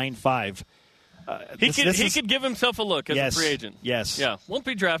 9.5. He could give himself a look as a free agent. Yes. Yeah. Won't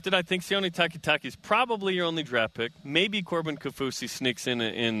be drafted. I think Sione Takitaki is probably your only draft pick. Maybe Corbin Kaufusi sneaks in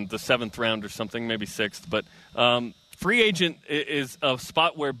the 7th round or something, maybe 6th. But free agent is a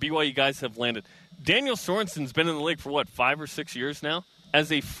spot where BYU guys have landed. Daniel Sorensen's been in the league for, 5 or 6 years now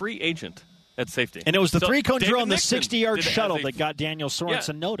as a free agent at safety. And it was the three-cone drill and the 60-yard shuttle that got Daniel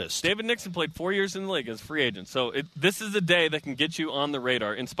Sorensen noticed. David Nixon played 4 years in the league as a free agent. So this is a day that can get you on the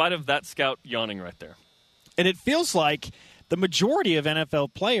radar, in spite of that scout yawning right there. And it feels like the majority of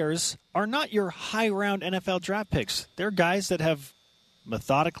NFL players are not your high-round NFL draft picks. They're guys that have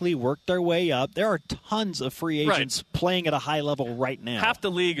methodically worked their way up. There are tons of free agents playing at a high level right now. Half the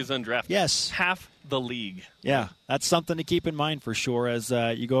league is undrafted. Yes. Half the league. Yeah, that's something to keep in mind for sure as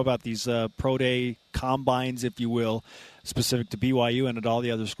you go about these pro day combines, if you will, specific to BYU and at all the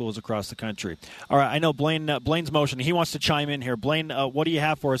other schools across the country. All right, I know Blaine's motion. He wants to chime in here. Blaine, what do you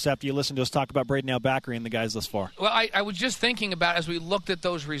have for us after you listen to us talk about Braden Al-Bakri and the guys thus far? Well, I was just thinking about, as we looked at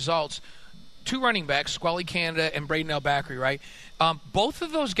those results, 2 running backs, Squally Canada and Braden Al-Bakri, right? Both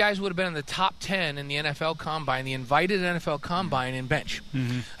of those guys would have been in the top 10 in the NFL Combine, the invited NFL Combine in bench.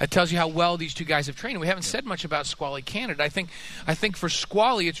 Mm-hmm. That tells you how well these two guys have trained. We haven't said much about Squally Canada. I think for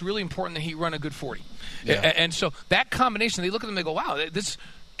Squally, it's really important that he run a good 40. Yeah. And so that combination, they look at them and they go, wow, this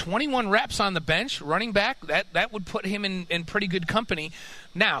 21 reps on the bench, running back, that would put him in pretty good company.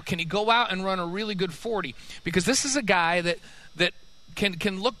 Now, can he go out and run a really good 40? Because this is a guy that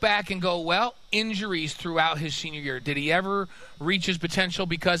can look back and go, well, injuries throughout his senior year. Did he ever reach his potential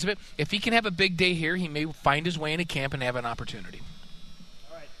because of it? If he can have a big day here, he may find his way into camp and have an opportunity.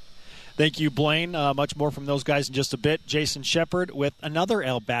 All right. Thank you, Blaine. Much more from those guys in just a bit. Jason Shepard with another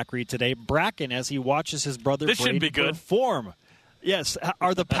Al-Bakri today. Bracken as he watches his brother Braden perform. Yes.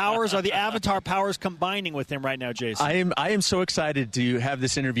 Are the avatar powers combining with him right now, Jason? I am so excited to have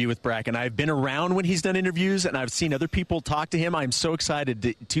this interview with Bracken. I've been around when he's done interviews, and I've seen other people talk to him. I'm so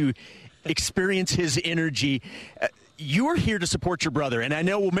excited to experience his energy. You are here to support your brother, and I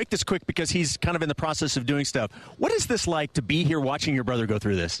know we'll make this quick because he's kind of in the process of doing stuff. What is this like to be here watching your brother go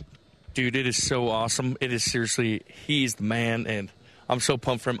through this? Dude, it is so awesome. It is seriously, he's the man, and I'm so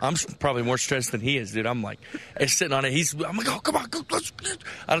pumped for him. I'm probably more stressed than he is, dude. I'm like, sitting on it. I'm like, oh, come on, let's.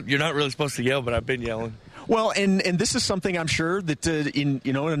 You're not really supposed to yell, but I've been yelling. Well, and this is something I'm sure that in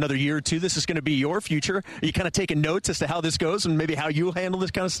another year or two, this is going to be your future. Are you kind of taking notes as to how this goes and maybe how you'll handle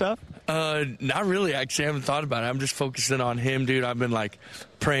this kind of stuff? Not really. Actually, I haven't thought about it. I'm just focusing on him, dude. I've been like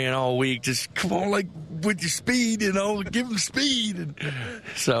praying all week. Just come on, like with your speed, give him speed. And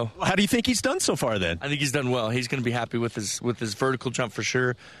so, how do you think he's done so far? Then I think he's done well. He's going to be happy with his vertical jump for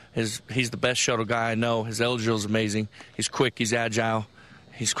sure. He's the best shuttle guy I know. His eligible is amazing. He's quick. He's agile.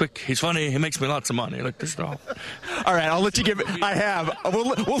 He's quick. He's funny. He makes me lots of money. Like this all. All right, I'll let you give it. I have. We'll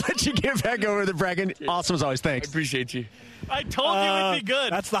let you get back over the bragging. Awesome as always. Thanks. I appreciate you. I told you it'd be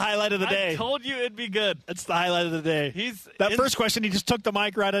good. That's the highlight of the day. I told you it'd be good. That's the highlight of the day. First question, he just took the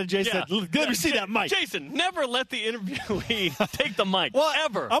mic right out of Jason. Yeah. Let me see that mic. Jason, never let the interviewee take the mic. Well,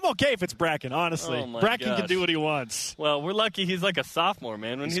 ever. I'm okay if it's Bracken, honestly. Oh my Bracken gosh. can do what he wants. Well, we're lucky he's like a sophomore,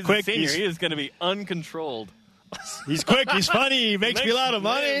 man. When he's quick, a senior, he is going to be uncontrolled. He's quick. He's funny. He makes me a lot of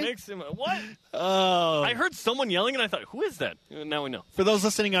money. Makes him what? Oh. I heard someone yelling, and I thought, who is that? Now we know. For those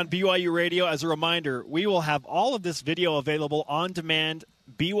listening on BYU Radio, as a reminder, we will have all of this video available on demand,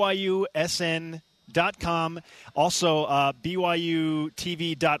 BYUSN.com, also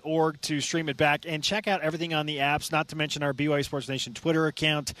BYUTV.org to stream it back, and check out everything on the apps, not to mention our BYU Sports Nation Twitter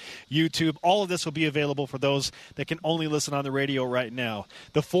account, YouTube. All of this will be available for those that can only listen on the radio right now.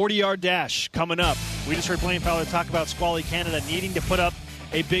 The 40-yard dash coming up. We just heard Blaine Fowler talk about Squally Canada needing to put up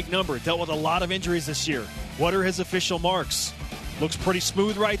a big number. Dealt with a lot of injuries this year. What are his official marks? Looks pretty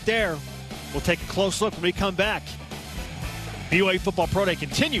smooth right there. We'll take a close look when we come back. BYU Football Pro Day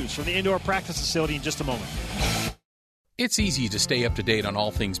continues from the indoor practice facility in just a moment. It's easy to stay up to date on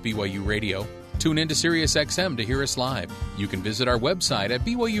all things BYU Radio. Tune in to SiriusXM to hear us live. You can visit our website at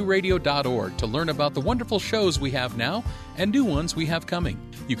BYURadio.org to learn about the wonderful shows we have now and new ones we have coming.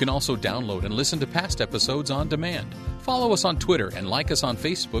 You can also download and listen to past episodes on demand. Follow us on Twitter and like us on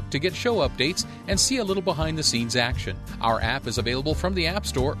Facebook to get show updates and see a little behind-the-scenes action. Our app is available from the App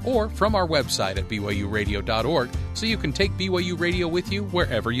Store or from our website at BYURadio.org, so you can take BYU Radio with you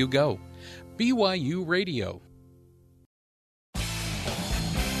wherever you go. BYU Radio.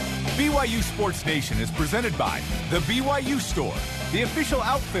 BYU Sports Nation is presented by The BYU Store, the official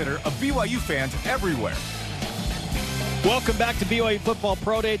outfitter of BYU fans everywhere. Welcome back to BYU Football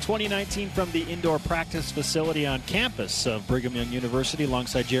Pro Day 2019 from the indoor practice facility on campus of Brigham Young University.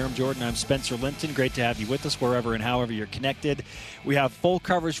 Alongside Jerem Jordan, I'm Spencer Linton. Great to have you with us wherever and however you're connected. We have full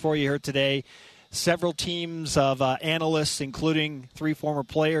coverage for you here today. Several teams of analysts, including 3 former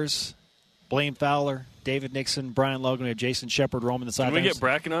players, Blaine Fowler, David Nixon, Brian Logan. We have Jason Shepard roaming the sidelines. Can we get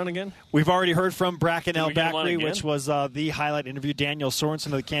Bracken on again? We've already heard from Bracken El Bakri, which was the highlight interview. Daniel Sorensen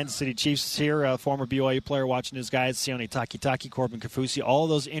of the Kansas City Chiefs is here, a former BYU player watching his guys, Sione Takitaki, Corbin Kaufusi. All of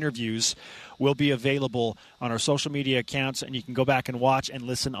those interviews will be available on our social media accounts, and you can go back and watch and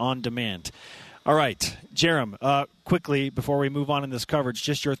listen on demand. All right, Jerem, quickly, before we move on in this coverage,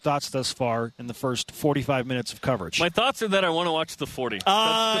 just your thoughts thus far in the first 45 minutes of coverage. My thoughts are that I want to watch the 40.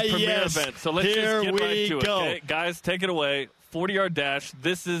 That's the premier event. So let's just get right to it. Okay? Guys, take it away. 40-yard dash.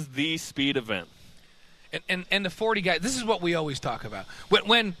 This is the speed event. And the 40 guy, this is what we always talk about.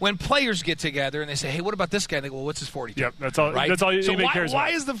 When players get together and they say, hey, what about this guy? And they go, well, what's his 40? Yep, that's all. Right? That's all anybody cares about. Why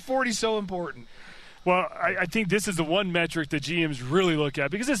is the 40 so important? Well, I think this is the one metric that GMs really look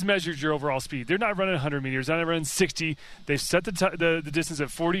at because this measures your overall speed. They're not running 100 meters. They're not running 60. They've set the distance at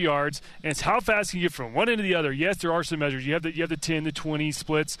 40 yards, and it's how fast you get from one end to the other. Yes, there are some measures. You have the 10, the 20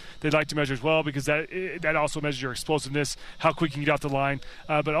 splits they'd like to measure as well because that also measures your explosiveness, how quick you can get off the line.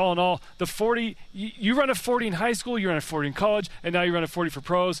 But all in all, the 40, you run a 40 in high school, you run a 40 in college, and now you run a 40 for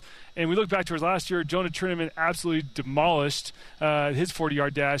pros. And we look back towards last year, Jonah Trinnaman absolutely demolished his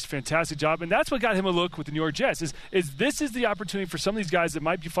 40-yard dash. Fantastic job. And that's what got him a look with the New York Jets. This is the opportunity for some of these guys that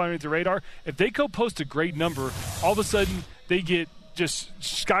might be flying under the radar. If they go post a great number, all of a sudden they get just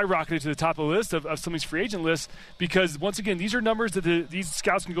skyrocketed to the top of the list of some of these free agent lists because, once again, these are numbers that these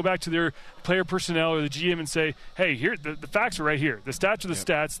scouts can go back to their player personnel or the GM and say, hey, here the facts are right here. The stats are the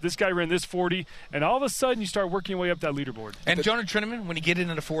stats. This guy ran this 40, and all of a sudden you start working your way up that leaderboard. And Jonah Trinnaman, when you get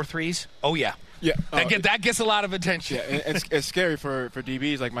into the 4.3s, oh, yeah. Yeah, that gets a lot of attention. Yeah, it's scary for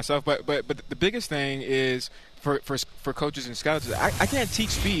DBs like myself. But the biggest thing is for coaches and scouts, I can't teach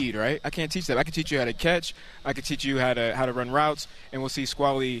speed, right? I can't teach that. I can teach you how to catch. I can teach you how to run routes. And we'll see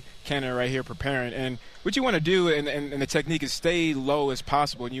Squally Canada right here preparing. And what you want to do, and the technique is stay low as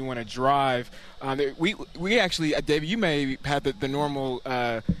possible. And you want to drive. We actually, David, you may have the normal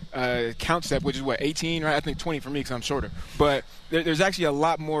count step, which is 18, right? I think 20 for me because I'm shorter. But there's actually a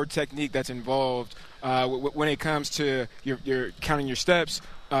lot more technique that's involved when it comes to your counting your steps,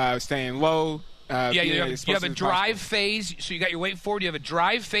 staying low, You have a drive phase, so you got your weight forward. You have a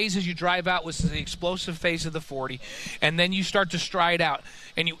drive phase as you drive out, which is the explosive phase of the 40, and then you start to stride out.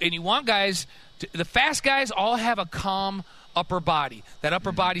 And you want guys, the fast guys all have a calm upper body. That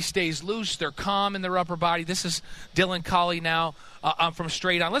upper body stays loose. They're calm in their upper body. This is Dylan Collie now from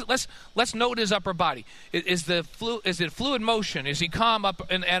straight on. Let's note his upper body. Is it fluid motion? Is he calm up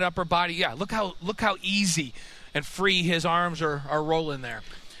at upper body? Yeah. Look how easy and free his arms are rolling there.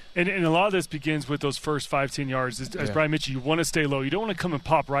 And a lot of this begins with those first 5-10 yards. As Brian mentioned, you want to stay low. You don't want to come and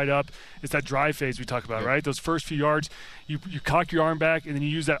pop right up. It's that drive phase we talk about, right? Those first few yards, you cock your arm back, and then you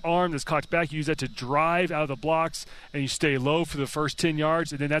use that arm that's cocked back. You use that to drive out of the blocks, and you stay low for the first 10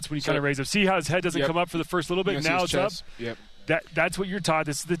 yards, and then that's when you kind of raise up. See how his head doesn't come up for the first little bit? Now it's chest. up. Yep. That's what you're taught.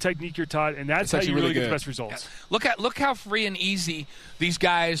 This is the technique you're taught, and that's how you really get the best results. Yeah. Look how free and easy these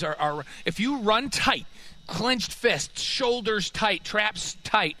guys are. If you run tight, clenched fists, shoulders tight, traps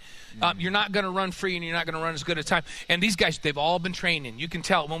tight, you're not going to run free, and you're not going to run as good a time. And these guys, they've all been training. You can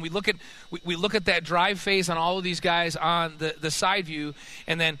tell when we look at that drive phase on all of these guys on the side view,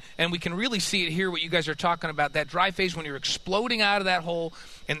 and we can really see it here. What you guys are talking about, that drive phase when you're exploding out of that hole,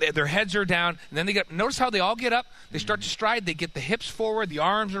 and their heads are down, and then notice how they all get up. They start to stride. They get the hips forward. The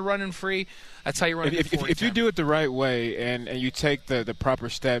arms are running free. That's how you run. If you do it the right way and you take the proper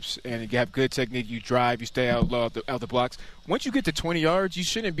steps and you have good technique, you drive, you stay out low out the blocks. Once you get to 20 yards, you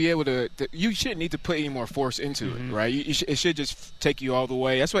shouldn't be able to. You shouldn't need to put any more force into it, right? It should just take you all the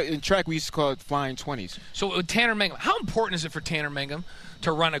way. That's why in track we used to call it flying 20s. So with Tanner Mangum, how important is it for Tanner Mangum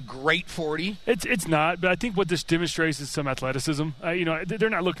to run a great 40? It's not, but I think what this demonstrates is some athleticism. They're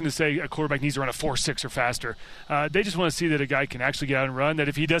not looking to say a quarterback needs to run a 4.6 or faster. They just want to see that a guy can actually get out and run, that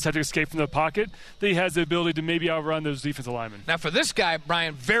if he does have to escape from the pocket, that he has the ability to maybe outrun those defensive linemen. Now, for this guy,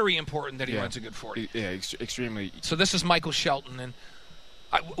 Brian, very important that he runs a good 40. Yeah, extremely. So this is Michael Shelton, and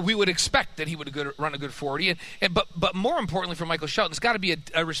we would expect that he would run a good 40. But more importantly for Michael Shelton, it's got to be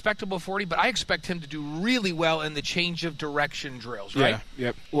a respectable 40, but I expect him to do really well in the change of direction drills, right?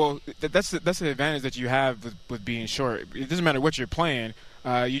 Yeah. Well, that's the advantage that you have with being short. It doesn't matter what you're playing.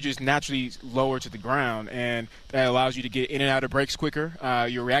 You just naturally lower to the ground, and that allows you to get in and out of breaks quicker.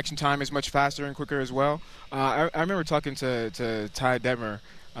 Your reaction time is much faster and quicker as well. I remember talking to Ty Detmer,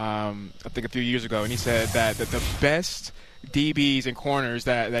 I think a few years ago, and he said that the best DBs and corners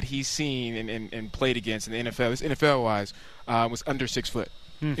that he's seen and played against in the NFL, NFL-wise, was under 6 foot.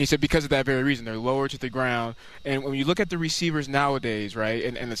 He said because of that very reason, they're lower to the ground. And when you look at the receivers nowadays, right,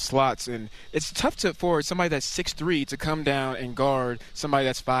 and the slots, and it's tough for somebody that's 6'3" to come down and guard somebody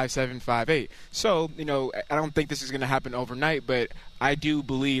that's 5'7", 5'8". So, I don't think this is going to happen overnight, but I do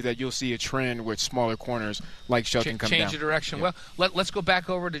believe that you'll see a trend with smaller corners like Shelton come down. Change the direction. Yeah. Well, let's go back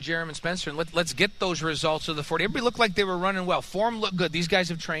over to Jeremy Spencer, and let's get those results of the 40. Everybody looked like they were running well. Form looked good. These guys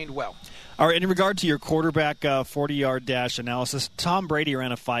have trained well. All right, in regard to your quarterback 40-yard dash analysis, Tom Brady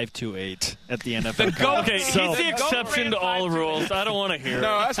ran a 5.28 at the NFL. Okay, he's the exception to all rules. I don't want to hear it.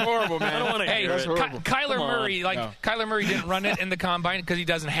 No, that's horrible, man. I don't want to hear it. Kyler Murray, Kyler Murray didn't run it in the combine because he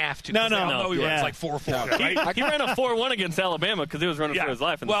doesn't have to. No. He runs like 4.4. Right? He ran a 4.1 against Alabama because he was running for his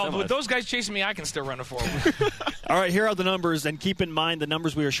life in the semis. With those guys chasing me, I can still run a 4.1. All right, here are the numbers, and keep in mind the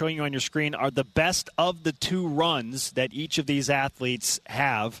numbers we are showing you on your screen are the best of the two runs that each of these athletes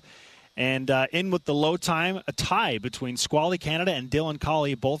have. And in with the low time, a tie between Squally Canada and Dylan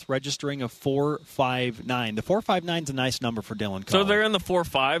Collie, both registering a 4.59. The 4.59 is a nice number for Dylan Collie. So they're in the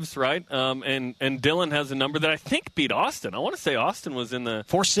 4.5s, right? And Dylan has a number that I think beat Austin. I want to say Austin was in the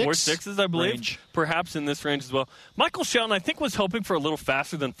 4.6s, I believe. Range. Perhaps in this range as well. Michael Shelton, I think, was hoping for a little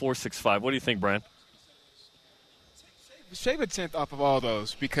faster than 4.65. What do you think, Brian? Shave a tenth off of all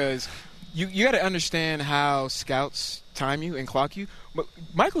those because you got to understand how scouts time you and clock you. But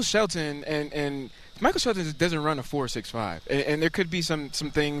Michael Shelton and Michael Shelton doesn't run a 4.65, and there could be some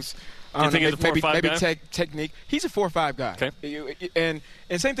things. I don't know, maybe technique. He's a 4.5 guy. Okay. And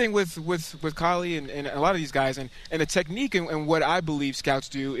same thing with Collie and a lot of these guys. And the technique and what I believe scouts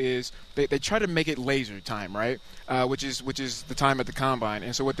do is they try to make it laser time, right? Which is the time at the combine.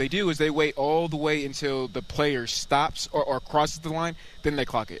 And so what they do is they wait all the way until the player stops or crosses the line, then they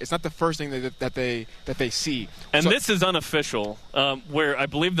clock it. It's not the first thing that they see. And this is unofficial, where I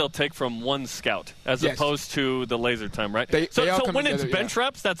believe they'll take from one scout as opposed to the laser time, right? So when it's bench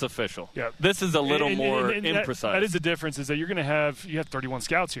reps, that's official. Yeah. This is a little more imprecise. That is the difference, is that you're going to have 31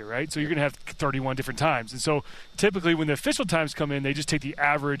 scouts here, right? So you're going to have 31 different times. And so typically when the official times come in, they just take the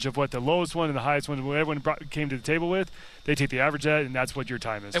average of what the lowest one and the highest one, what everyone came to the table with. They take the average of that, and that's what your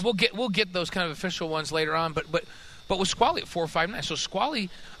time is. And we'll get those kind of official ones later on, but but with Squally at 4.59. So Squally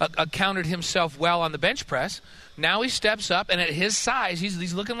accounted himself well on the bench press. Now he steps up, and at his size,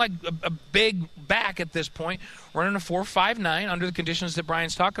 he's looking like a big back at this point, running a 4.59 under the conditions that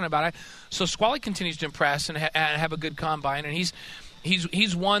Brian's talking about. So Squally continues to impress and have a good combine, and he's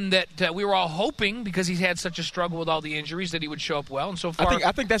one that we were all hoping, because he's had such a struggle with all the injuries, that he would show up well. And so far,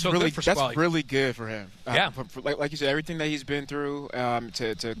 I think that's so really good for really good for him. Yeah, like you said, everything that he's been through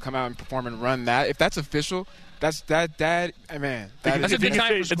to come out and perform and run that. If that's official. That's a good time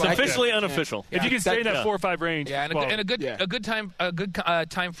for It's officially unofficial. If you can stay in that 4 or 5 range, and a good time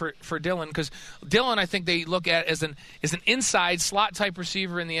for Dillon, because Dillon, I think they look at as an inside slot type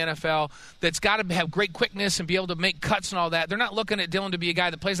receiver in the NFL that's got to have great quickness and be able to make cuts and all that. They're not looking at Dillon to be a guy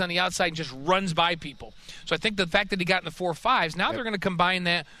that plays on the outside and just runs by people. So I think the fact that he got in the 4.5s, now they're going to combine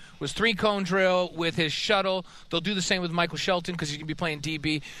that with 3-cone drill, with his shuttle. They'll do the same with Michael Shelton, because he's going to be playing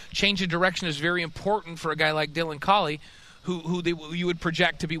DB. Change of direction is very important for a guy like Dylan Collie, who you would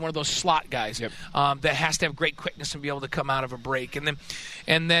project to be one of those slot guys that has to have great quickness and be able to come out of a break. And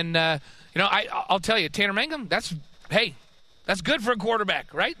then I'll tell you, Tanner Mangum, that's good for a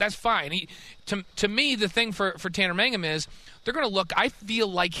quarterback, right? That's fine. To me, the thing for Tanner Mangum is they're going to look. I feel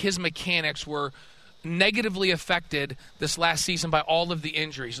like his mechanics were negatively affected this last season by all of the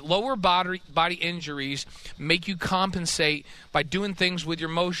injuries. Lower body injuries make you compensate by doing things with your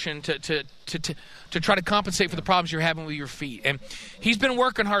motion to try to compensate for the problems you're having with your feet. And he's been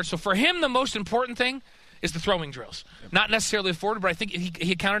working hard. So for him, the most important thing is the throwing drills. Not necessarily the 40, but I think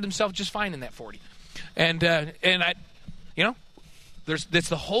he accounted himself just fine in that 40. And it's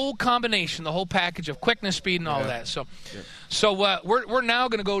the whole combination, the whole package of quickness, speed, and all that. So we're now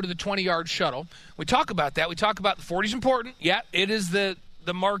going to go to the 20-yard shuttle. We talk about that. We talk about the 40 is important. Yeah, it is the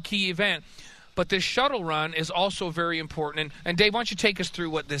marquee event. But this shuttle run is also very important. And Dave, why don't you take us through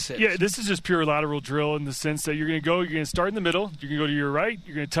what this is? Yeah, this is just pure lateral drill in the sense that you're going to start in the middle. You're going to go to your right.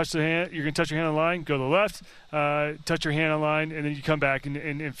 You're going to touch the hand. You're going to touch your hand on the line. Go to the left. Touch your hand on the line, and then you come back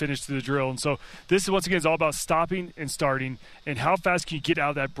and finish the drill. And so this is, once again, is all about stopping and starting, and how fast can you get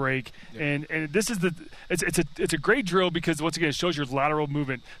out of that break. Yeah. And this is it's a great drill, because once again it shows your lateral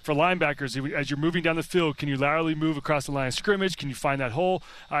movement for linebackers. As you're moving down the field, can you laterally move across the line of scrimmage? Can you find that hole?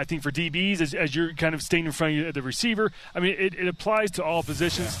 I think for DBs, as you're kind of staying in front of the receiver, I mean it applies to all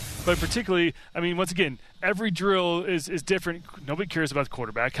positions, but particularly, I mean, once again, every drill is different. Nobody cares about the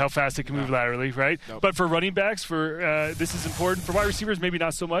quarterback, how fast they can move laterally, right? Nope. But for running backs, this is important. For wide receivers, maybe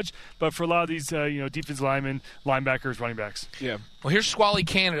not so much, but for a lot of these defensive linemen, linebackers, running backs. Yeah. Well, here's Squally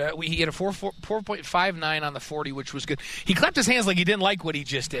Canada. He had a 4.59 on the 40, which was good. He clapped his hands like he didn't like what he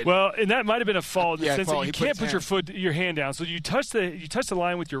just did. Well, and that might have been a fault in the sense that you can't put your hand down. So you touch the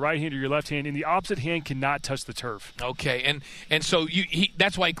line with your right hand or your left hand, and the opposite hand cannot touch the turf. Okay, and so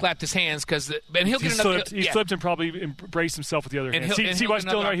that's why he clapped his hands, because he slipped and probably embraced himself with the other hand. See, watch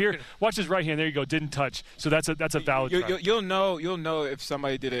Dylan right here. Watch his right hand. There you go. Didn't touch. So that's a valid. You'll know if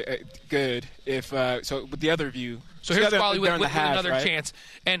somebody did it good if so with the other view. So here's Squally with another chance.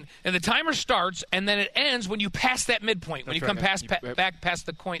 And the timer starts, and then it ends when you pass that midpoint, when you come back past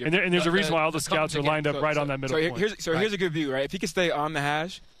the point. And there's a reason why all the scouts are lined up right on that middle point. Here's a good view, right? If he can stay on the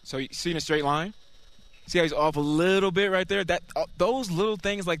hash, so you see in a straight line, see how he's off a little bit right there? Those little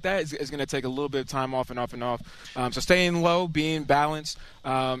things like that is going to take a little bit of time off and off and off. So staying low, being balanced.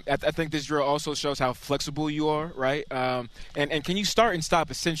 I think this drill also shows how flexible you are, right? And can you start and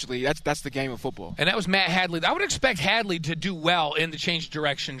stop, essentially? That's the game of football. And that was Matt Hadley. I would expect Hadley to do well in the change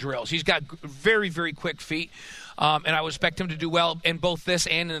direction drills. He's got very, very quick feet. And I would expect him to do well in both this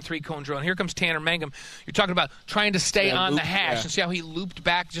and in the 3-cone drill. And here comes Tanner Mangum. You're talking about trying to stay on the hash and see how he looped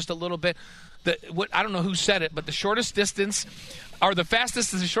back just a little bit. I don't know who said it, but the shortest distance, or the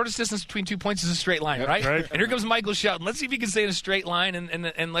fastest, the shortest distance between 2 points is a straight line, right? And here comes Michael Shelton. Let's see if he can stay in a straight line,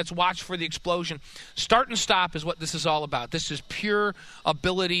 and let's watch for the explosion. Start and stop is what this is all about. This is pure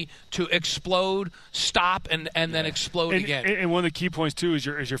ability to explode, stop, and then explode again. And one of the key points, too, is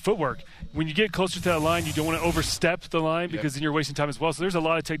your footwork. When you get closer to that line, you don't want to overstep the line, because then you're wasting time as well. So there's a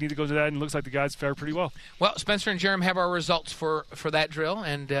lot of technique that goes into that, and it looks like the guys fare pretty well. Well, Spencer and Jerem have our results for that drill,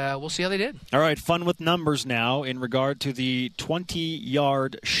 and we'll see how they did. All right, fun with numbers now in regard to the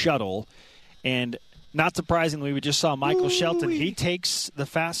 20-yard shuttle. And not surprisingly, we just saw Michael Shelton. He takes the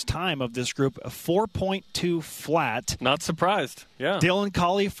fast time of this group, a 4.2 flat. Not surprised, yeah. Dylan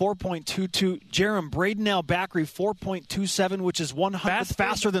Collie, 4.22. Jerem Braden-Bakri, 4.27, which is 100th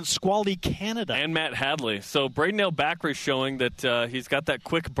faster than Squally Canada. And Matt Hadley. So Braden-Bakri showing that he's got that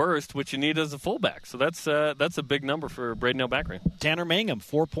quick burst, which you need as a fullback. So that's a big number for Braden-Bakri. Tanner Mangum,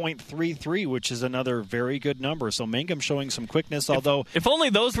 4.33, which is another very good number. So Mangum showing some quickness, although... If only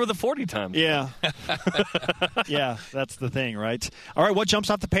those were the 40 times. Yeah. Yeah, that's the thing, right? All right, what jumps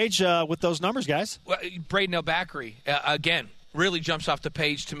off the page with those numbers, guys? Well, Braden El-Bakri, again, really jumps off the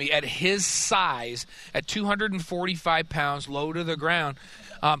page to me. At his size, at 245 pounds, low to the ground,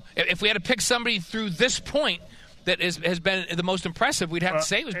 if we had to pick somebody through this point that has been the most impressive, we'd have to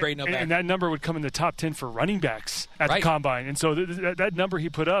say it was Braden El-Bakri. And that number would come in the top 10 for running backs at the Combine. And so that number he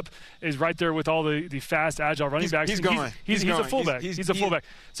put up is right there with all the fast, agile running backs. He's going. He's a fullback. He's a fullback.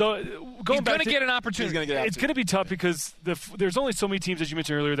 So he's going to get an opportunity. It's going to be tough because there's only so many teams, as you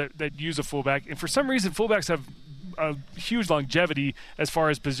mentioned earlier, that use a fullback. And for some reason, fullbacks have a huge longevity as far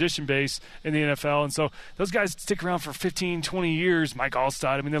as position base in the NFL, and so those guys stick around for 15, 20 years. Mike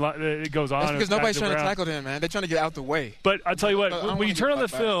Allstott, I mean, it goes on. That's because nobody's trying to tackle them, man. They're trying to get out the way. But I'll tell you what, when you turn on the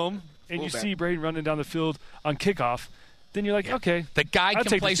film and you see Braden running down the field on kickoff, then you're like, okay. The guy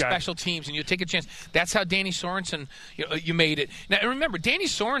can play special teams, and you take a chance. That's how Danny Sorensen, you made it. Now, remember, Danny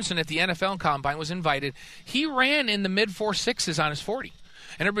Sorensen at the NFL Combine was invited. He ran in the mid 4.6s on his 40.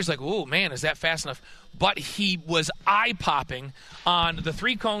 And everybody's like, oh, man, is that fast enough? But he was eye-popping on the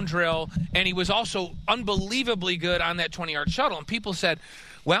three-cone drill, and he was also unbelievably good on that 20-yard shuttle. And people said,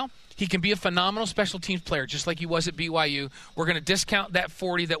 well, he can be a phenomenal special teams player, just like he was at BYU. We're going to discount that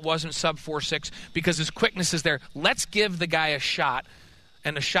 40 that wasn't sub 4.6 because his quickness is there. Let's give the guy a shot.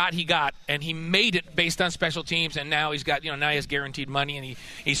 And the shot he got, and he made it based on special teams, and now he's got, now he has guaranteed money, and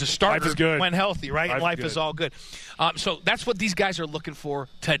he's a starter when healthy, right? Life is all good. So that's what these guys are looking for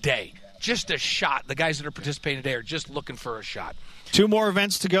today. Just a shot. The guys that are participating today are just looking for a shot. 2 more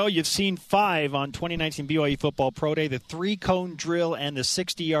events to go. You've seen 5 on 2019 BYU Football Pro Day. The 3-cone drill and the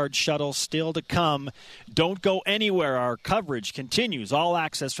 60-yard shuttle still to come. Don't go anywhere. Our coverage continues. All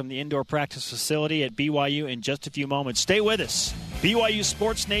access from the indoor practice facility at BYU in just a few moments. Stay with us. BYU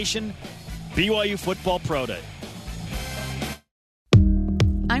Sports Nation, BYU Football Pro Day.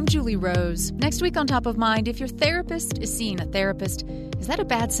 I'm Julie Rose. Next week on Top of Mind, if your therapist is seeing a therapist, is that a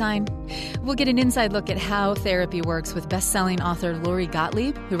bad sign? We'll get an inside look at how therapy works with best-selling author Lori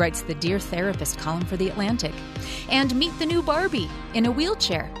Gottlieb, who writes the Dear Therapist column for The Atlantic. And meet the new Barbie in a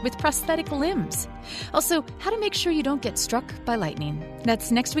wheelchair with prosthetic limbs. Also, how to make sure you don't get struck by lightning.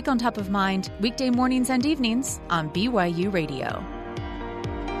 That's next week on Top of Mind, weekday mornings and evenings on BYU Radio.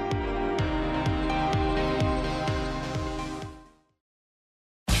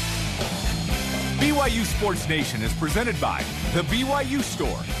 BYU Sports Nation is presented by The BYU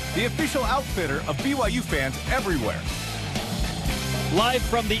Store, the official outfitter of BYU fans everywhere. Live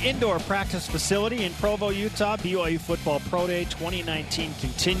from the indoor practice facility in Provo, Utah, BYU Football Pro Day 2019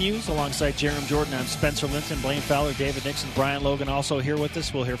 continues. Alongside Jeremy Jordan, I'm Spencer Linton, Blaine Fowler, David Nixon, Brian Logan also here with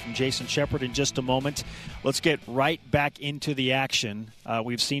us. We'll hear from Jason Shepard in just a moment. Let's get right back into the action.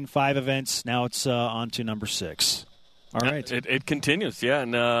 We've seen 5 events. Now it's on to number 6. All right. It continues, yeah.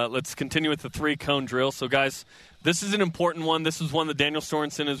 And let's continue with the 3-cone drill. So, guys, this is an important one. This is one that Daniel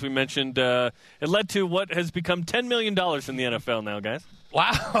Sorensen, as we mentioned, it led to what has become $10 million in the NFL now, guys.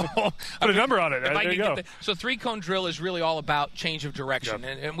 Wow. Put a number on it. There you go. So 3-cone drill is really all about change of direction.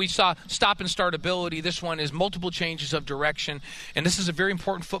 Yep. And we saw stop and start ability. This one is multiple changes of direction. And this is a very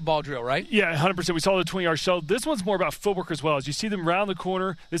important football drill, right? Yeah, 100%. We saw the 20-yard shuttle. This one's more about footwork as well. As you see them round the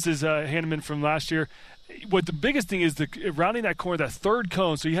corner, this is Hanneman from last year. What the biggest thing is rounding that corner, that 3rd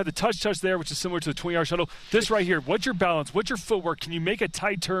cone. So you have the touch there, which is similar to the 20-yard shuttle. This right here, what's your balance? What's your footwork? Can you make a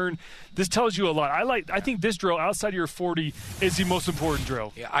tight turn? This tells you a lot. I think this drill outside of your 40 is the most important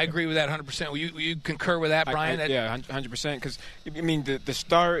drill. Yeah, I agree with that 100%. Will you concur with that, Brian? Yeah, 100%. Because I mean, the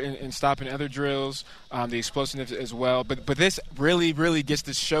start and stop in other drills, the explosiveness as well. But this really, really gets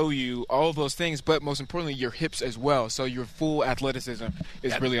to show you all of those things. But most importantly, your hips as well. So your full athleticism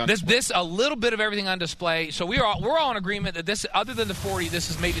is really on display. This a little bit of everything on display. So we're all in agreement that this, other than the 40, this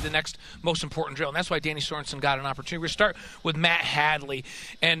is maybe the next most important drill, and that's why Danny Sorensen got an opportunity. We're going to start with Matt Hadley,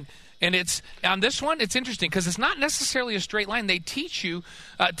 and it's on this one. It's interesting because it's not necessarily a straight line. They teach you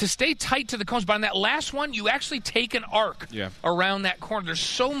to stay tight to the cones, but on that last one, you actually take an arc around that corner. There's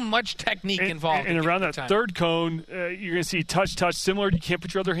so much technique involved. And around that 3rd cone, you're going to see touch, similar. You can't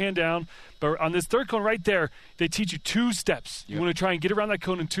put your other hand down. But on this 3rd cone right there, they teach you 2 steps. You want to try and get around that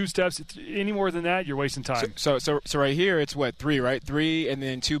cone in 2 steps. Any more than that, you're wasting time. So right here, it's what, 3, right? 3 and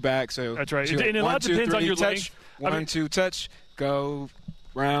then 2 back. So that's right. 2, and a lot depends on your touch, length. 1, 2, touch, go.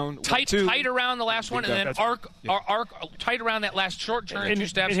 Round tight around the last one, and then arc tight around that last short turn, 2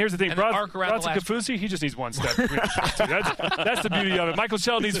 steps. And here's the thing, arc around the last. Kafusi, he just needs 1 step. That's the beauty of it. Michael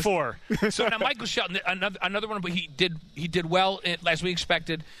Shelton needs 4. So now Michael Shelton, another one, but he did well as we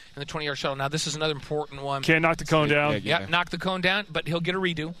expected in the 20-yard shuttle. Now this is another important one. Can't knock the cone down. Yeah, knock the cone down, but he'll get a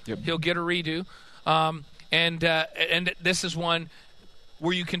redo. Yep. He'll get a redo, and this is one.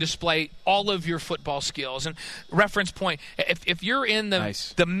 where you can display all of your football skills. And reference point, if you're in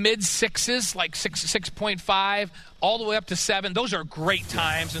the mid-6s, like 6.5, all the way up to 7, those are great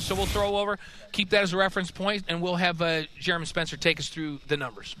times. And so we'll throw over, keep that as a reference point, and we'll have Jeremy Spencer take us through the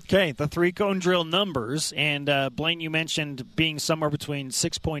numbers. Okay, the 3-cone drill numbers. And Blaine, you mentioned being somewhere between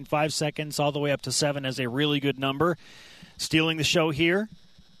 6.5 seconds all the way up to 7 as a really good number. Stealing the show here,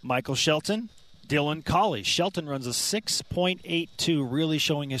 Michael Shelton, Dylan Colley. Shelton runs a 6.82, really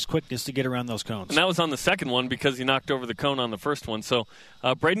showing his quickness to get around those cones. And that was on the second one because he knocked over the cone on the first one. So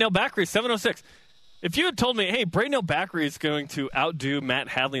Braden Elbakri, 7.06. If you had told me, hey, Braden Elbakri is going to outdo Matt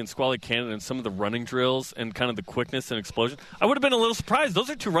Hadley and Squally Canada in some of the running drills and kind of the quickness and explosion, I would have been a little surprised. Those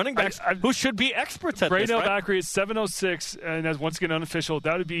are two running backs who should be experts at Braden this, right? Elbakri is 7.06, and as once again unofficial,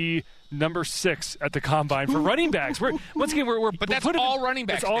 that would be number 6 at the combine for running backs. But that's all running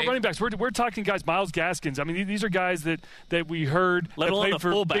backs. It's all Dave. running backs. We're talking guys, Myles Gaskins. I mean, these are guys that we heard. Let alone the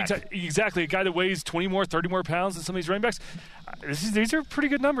fullback. Exactly, a guy that weighs 20 more, 30 more pounds than some of these running backs. These are pretty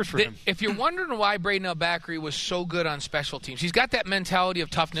good numbers for him. If you're wondering why Braden Elbakri was so good on special teams, he's got that mentality of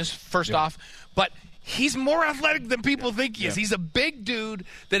toughness, first off, but he's more athletic than people think he is. He's a big dude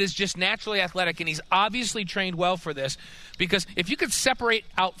that is just naturally athletic, and he's obviously trained well for this, because if you could separate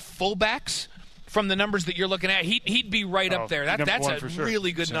out fullbacks from the numbers that you're looking at, he'd be right up there. That's a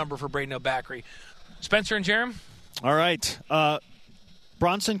really good number for Braden Elbakri. Spencer and Jerem? All right.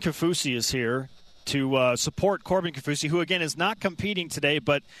 Bronson Kaufusi is here to support Corbin Kaufusi, who, again, is not competing today,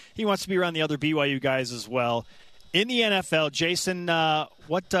 but he wants to be around the other BYU guys as well. In the NFL, Jason,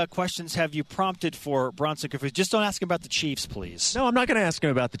 what questions have you prompted for Bronson Kaufusi? Just don't ask him about the Chiefs, please. No, I'm not going to ask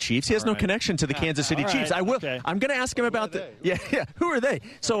him about the Chiefs. He has no connection to the Kansas City Chiefs. I will. Okay. I'm going to ask him about the. Yeah. Who are they?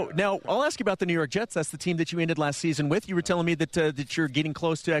 So now I'll ask you about the New York Jets. That's the team that you ended last season with. You were telling me that you're getting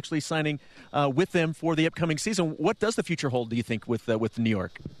close to actually signing with them for the upcoming season. What does the future hold, do you think, with New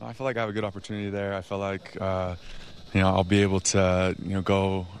York? I feel like I have a good opportunity there. I feel like I'll be able to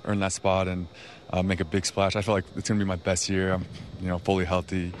go earn that spot and make a big splash. I feel like it's going to be my best year. I'm fully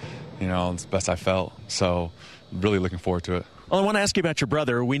healthy. It's the best I felt. So really looking forward to it. Well, I want to ask you about your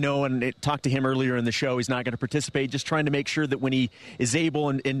brother. We know and talked to him earlier in the show. He's not going to participate, just trying to make sure that when he is able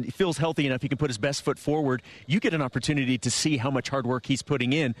and feels healthy enough, he can put his best foot forward. You get an opportunity to see how much hard work he's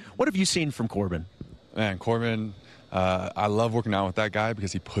putting in. What have you seen from Corbin? Man, Corbin, I love working out with that guy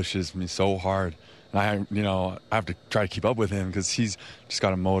because he pushes me so hard. And I have to try to keep up with him because he's just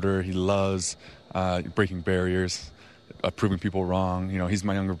got a motor. He loves breaking barriers, proving people wrong. He's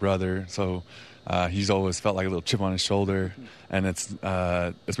my younger brother, so he's always felt like a little chip on his shoulder. And it's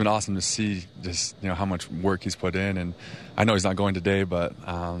been awesome to see just how much work he's put in. And I know he's not going today, but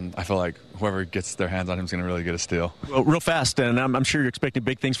I feel like whoever gets their hands on him is going to really get a steal. Well, real fast, and I'm sure you're expecting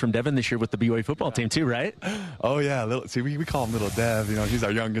big things from Devin this year with the BYU football team too, right? Oh yeah, we call him Little Dev. He's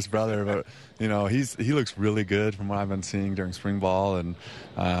our youngest brother, but he looks really good from what I've been seeing during spring ball. And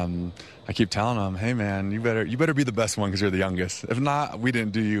I keep telling him, hey man, you better be the best one because you're the youngest. If not, we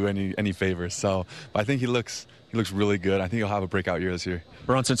didn't do you any favors. So, but I think he looks really good. I think he'll have a breakout year this year.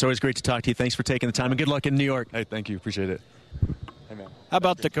 Bronson, it's always great to talk to you. Thanks for taking the time, and good luck in New York. Hey, thank you. Appreciate it. Hey, man. How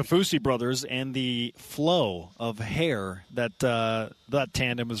about the Kaufusi brothers and the flow of hair that that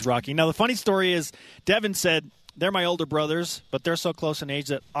tandem was rocking? Now, the funny story is Devin said, they're my older brothers, but they're so close in age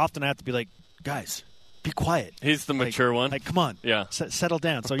that often I have to be like, guys, be quiet. He's the mature one. Come on. Yeah. Settle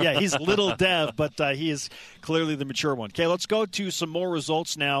down. So, yeah, he's Little Dev, but he is clearly the mature one. Okay, let's go to some more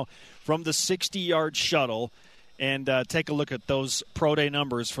results now from the 60-yard shuttle and take a look at those pro day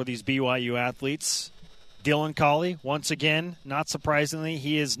numbers for these BYU athletes. Dylan Colley, once again, not surprisingly,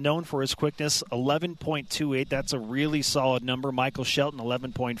 he is known for his quickness, 11.28. That's a really solid number. Michael Shelton,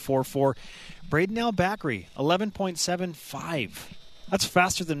 11.44. Braden Elbakri, 11.75. That's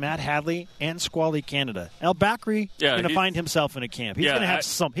faster than Matt Hadley and Squally Canada. Elbakri is going to find himself in a camp. He's going to have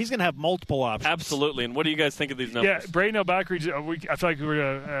He's going to have multiple options. Absolutely. And what do you guys think of these numbers? Yeah, Braden Elbakri. I feel like we're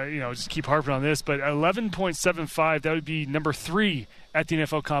going to just keep harping on this, but 11.75. That would be number 3 at the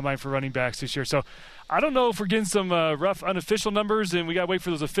NFL Combine for running backs this year. So I don't know if we're getting some rough unofficial numbers, and we got to wait for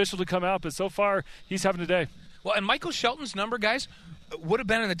those official to come out. But so far, he's having a day. Well, and Michael Shelton's number, guys, would have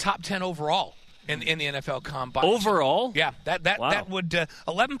been in the top 10 overall. In the NFL Combine. Overall? Yeah, that would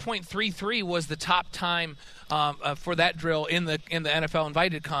 11.33 was the top time for that drill in the NFL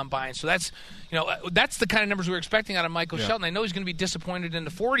invited Combine. So that's that's the kind of numbers we were expecting out of Michael Shelton. I know he's going to be disappointed in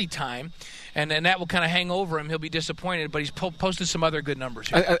the 40 time, and that will kind of hang over him. He'll be disappointed, but he's posted some other good numbers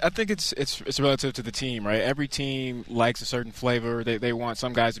here. I think it's relative to the team, right? Every team likes a certain flavor. They want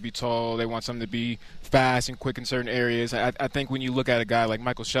some guys to be tall. They want some to be fast and quick in certain areas. I think when you look at a guy like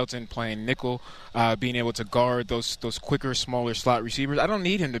Michael Shelton playing nickel being able to guard those quicker, smaller slot receivers. I don't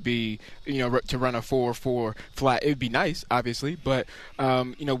need him to be, to run a 4-4 flat. It would be nice, obviously, but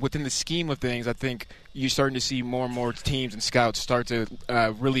within the scheme of things, I think you're starting to see more and more teams and scouts start to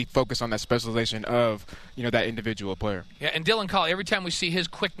really focus on that specialization of that individual player. Yeah, and Dylan Collie, every time we see his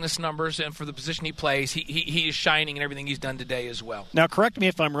quickness numbers and for the position he plays, he is shining in everything he's done today as well. Now, correct me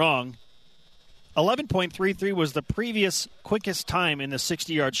if I'm wrong. 11.33 was the previous quickest time in the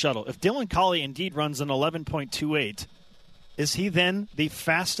 60-yard shuttle. If Dylan Collie indeed runs an 11.28, is he then the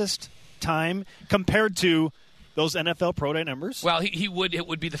fastest time compared to those NFL Pro Day numbers? Well, it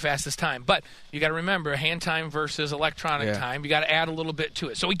would be the fastest time, but you got to remember hand time versus electronic time. You got to add a little bit to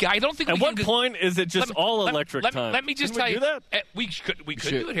it. So I don't think. At what point is it just all electric time? Let me just tell you that we could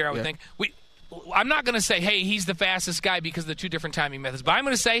do it here. I would think I'm not going to say, hey, he's the fastest guy because of the two different timing methods, but I'm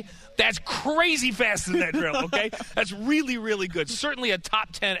going to say that's crazy fast in that drill, okay? That's really, really good. Certainly a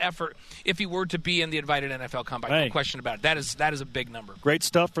top 10 effort if he were to be in the invited NFL Combine. No question about it. That is a big number. Great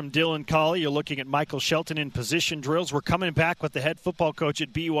stuff from Dylan Collie. You're looking at Michael Shelton in position drills. We're coming back with the head football coach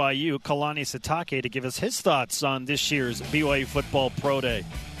at BYU, Kalani Sitake, to give us his thoughts on this year's BYU Football Pro Day.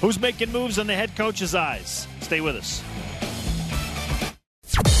 Who's making moves in the head coach's eyes? Stay with us.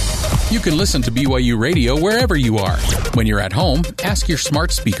 You can listen to BYU Radio wherever you are. When you're at home, ask your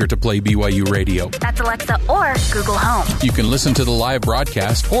smart speaker to play BYU Radio. That's Alexa or Google Home. You can listen to the live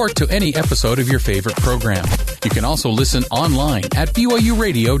broadcast or to any episode of your favorite program. You can also listen online at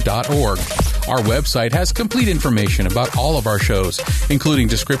BYURadio.org. Our website has complete information about all of our shows, including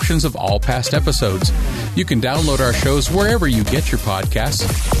descriptions of all past episodes. You can download our shows wherever you get your podcasts.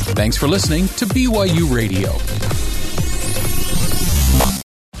 Thanks for listening to BYU Radio.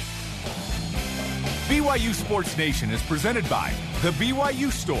 BYU Sports Nation is presented by The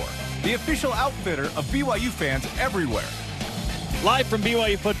BYU Store, the official outfitter of BYU fans everywhere. Live from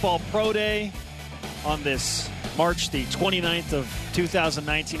BYU Football Pro Day on this March the 29th of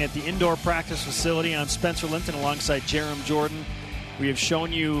 2019 at the indoor practice facility. I'm Spencer Linton alongside Jerem Jordan. We have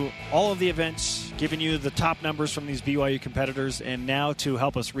shown you all of the events, given you the top numbers from these BYU competitors, and now to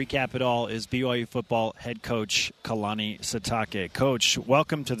help us recap it all is BYU football head coach Kalani Sitake. Coach,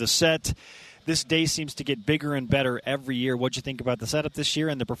 welcome to the set. This day seems to get bigger and better every year. What'd you think about the setup this year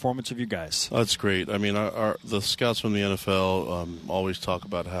and the performance of your guys? That's great. I mean, the scouts from the NFL always talk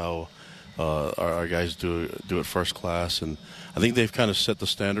about how our guys do it first class, and I think they've kind of set the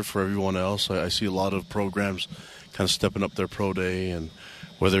standard for everyone else. I see a lot of programs kind of stepping up their pro day, and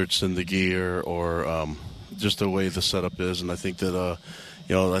whether it's in the gear or just the way the setup is. And I think that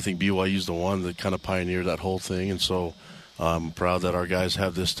I think BYU's the one that kind of pioneered that whole thing, and so I'm proud that our guys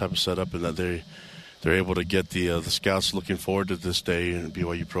have this type of setup and that they're able to get the scouts looking forward to this day in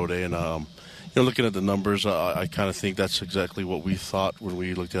BYU Pro Day. And looking at the numbers, I kind of think that's exactly what we thought when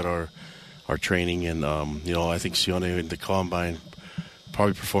we looked at our training. And I think Sione in the combine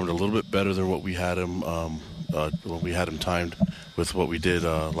probably performed a little bit better than what we had him when we had him timed with what we did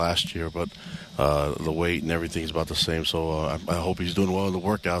last year. But the weight and everything is about the same. So I hope he's doing well in the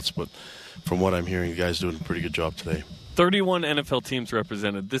workouts. But from what I'm hearing, the guy's doing a pretty good job today. 31 NFL teams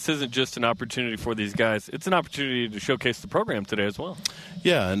represented. This isn't just an opportunity for these guys. It's an opportunity to showcase the program today as well.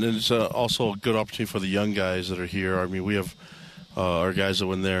 Yeah, and it's also a good opportunity for the young guys that are here. I mean, we have our guys that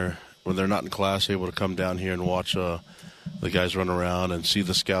when they're not in class, able to come down here and watch the guys run around and see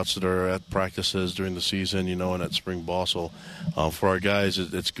the scouts that are at practices during the season, and at spring ball. So for our guys,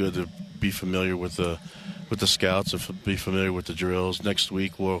 it's good to be familiar with the scouts and be familiar with the drills. Next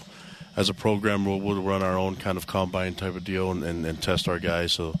week, as a program, we'll run our own kind of combine type of deal and test our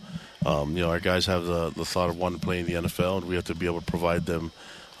guys. So, our guys have the thought of wanting to play in the NFL, and we have to be able to provide them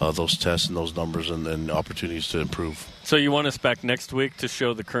those tests and those numbers and opportunities to improve. So you want us back next week to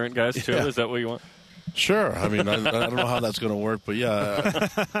show the current guys, too? Yeah. Is that what you want? Sure. I mean, I don't know how that's going to work, but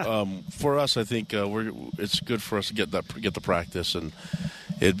yeah, for us, I think it's good for us to get the practice, and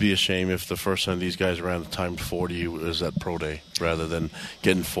it'd be a shame if the first time these guys ran the timed 40 was at Pro Day rather than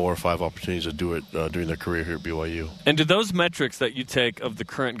getting 4 or 5 opportunities to do it during their career here at BYU. And do those metrics that you take of the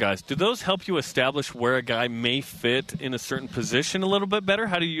current guys, do those help you establish where a guy may fit in a certain position a little bit better?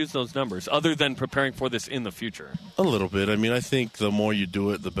 How do you use those numbers other than preparing for this in the future? A little bit. I mean, I think the more you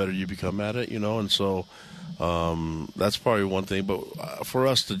do it, the better you become at it, and so that's probably one thing. But for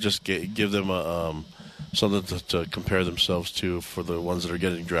us to just give them something to compare themselves to for the ones that are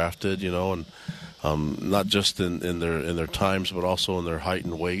getting drafted, and not just in their times, but also in their height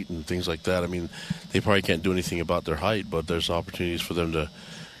and weight and things like that. I mean, they probably can't do anything about their height, but there's opportunities for them to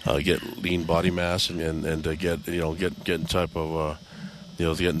get lean body mass and to get in type of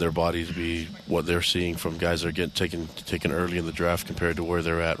getting their body to be what they're seeing from guys that are getting taken early in the draft compared to where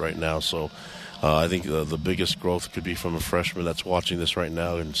they're at right now. So I think the biggest growth could be from a freshman that's watching this right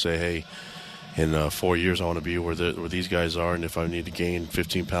now and say, hey, in 4 years I want to be where these guys are, and if I need to gain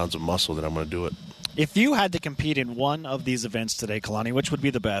 15 pounds of muscle, then I'm going to do it. If you had to compete in one of these events today, Kalani, which would be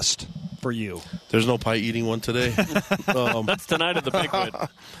the best for you? There's no pie eating one today. That's tonight at the Bigwood.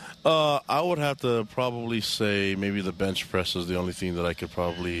 I would have to probably say maybe the bench press is the only thing that I could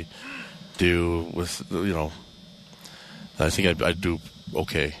probably do with, I think I'd do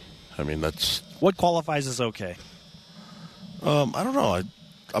okay. I mean, that's... What qualifies as okay? I don't know.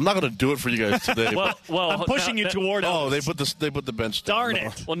 I'm not going to do it for you guys today. well, I'm pushing you toward. Oh, they put the bench. Darn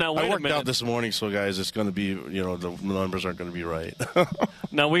it! Well, now wait I worked a minute. out this morning, so guys, it's going to be the numbers aren't going to be right.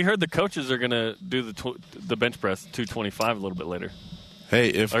 Now we heard the coaches are going to do the bench press 225 a little bit later. Hey,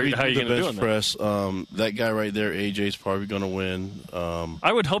 if we how are you do the gonna bench press, that guy right there, AJ's probably going to win.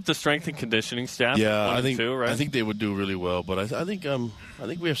 I would hope the strength and conditioning staff. Yeah, I think too, right? I think they would do really well, but I think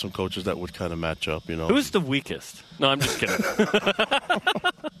we have some coaches that would kind of match up. Who's the weakest? No, I'm just kidding.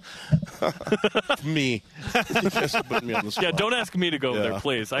 Me. You guys put me on the spot. Yeah, don't ask me to go there,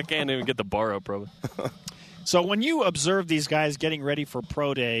 please. I can't even get the bar up, brother. So when you observe these guys getting ready for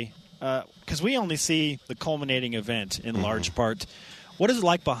Pro Day, because we only see the culminating event in large part, what is it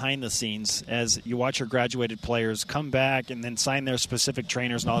like behind the scenes as you watch your graduated players come back and then sign their specific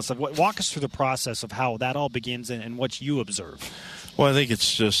trainers and all that stuff? Walk us through the process of how that all begins and what you observe. Well, I think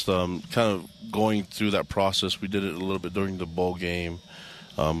it's just kind of going through that process. We did it a little bit during the bowl game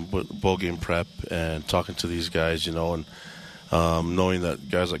prep and talking to these guys, and knowing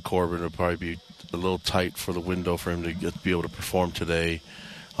that guys like Corbin would probably be a little tight for the window for him to be able to perform today.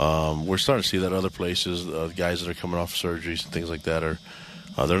 We're starting to see that other places, guys that are coming off surgeries and things like that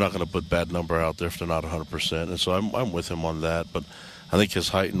they're not going to put bad number out there if they're not 100%. And so I'm with him on that. But I think his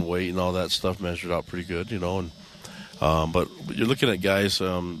height and weight and all that stuff measured out pretty good, And but you're looking at guys.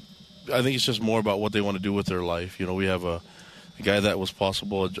 I think it's just more about what they want to do with their life. We have a guy that was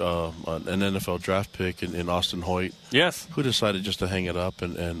possible, an NFL draft pick in Austin Hoyt. Yes. Who decided just to hang it up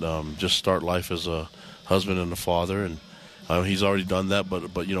and just start life as a husband and a father. And he's already done that,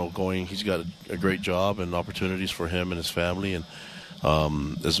 but he's got a great job and opportunities for him and his family. And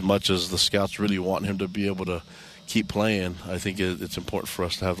as much as the scouts really want him to be able to keep playing, I think it's important for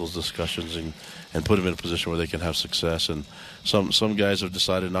us to have those discussions and put him in a position where they can have success. And some guys have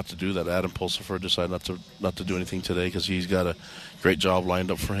decided not to do that. Adam Pulsifer decided not to do anything today because he's got a great job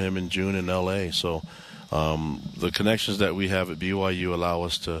lined up for him in June in L.A. So the connections that we have at BYU allow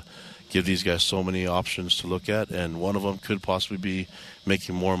us to give these guys so many options to look at, and one of them could possibly be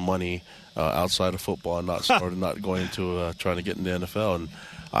making more money outside of football and not going to trying to get in the NFL. And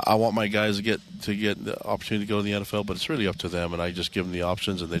I want my guys to get the opportunity to go to the NFL, but it's really up to them, and I just give them the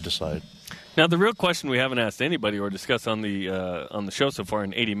options and they decide. Now, the real question we haven't asked anybody or discussed on the show so far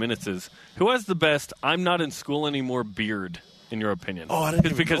in 80 minutes is, who has the best "I'm not in school anymore" beard, in your opinion? Oh, I didn't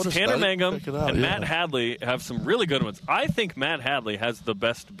even because notice Tanner that. Mangum and Yeah. Matt Hadley have some really good ones. I think Matt Hadley has the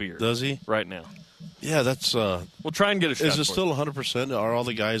best beard. Does he? Right now. Yeah, that's... we'll try and get a shot. Is it for still 100%? Are all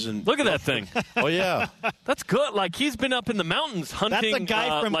the guys in... Look at that thing. Oh, yeah. That's good. Like, he's been up in the mountains hunting... That's a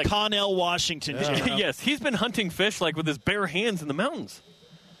guy from Connell, Washington. Yeah. Yes, he's been hunting fish, like, with his bare hands in the mountains.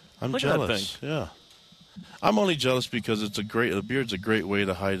 I'm Look at that jealous. thing. Yeah. I'm only jealous because a beard's a great way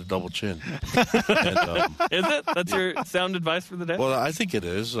to hide a double chin. Is it? That's your sound advice for the day? Well, I think it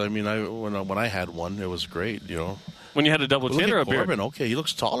is. I mean, when I had one, it was great, When you had a double Look chin at or a beard? Corbin. Okay, he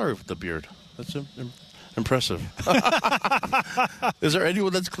looks taller with the beard. That's impressive. Is there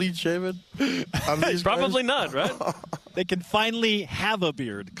anyone that's clean-shaven? Probably not, right? They can finally have a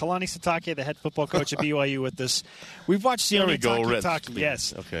beard. Kalani Sitake, the head football coach at BYU, with this. We've watched There we Sione go, Red Takitaki. Clean.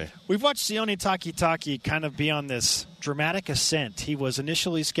 Yes. Okay. We've watched Sione Takitaki kind of be on this dramatic ascent. He was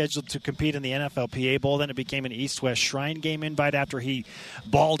initially scheduled to compete in the NFLPA Bowl. Then it became an East-West Shrine Game invite after he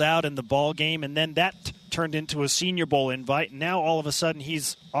balled out in the ball game. And then that turned into a Senior Bowl invite. And now all of a sudden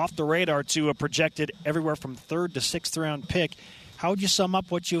he's off the radar to a projected everywhere from 3rd to 6th round pick. How would you sum up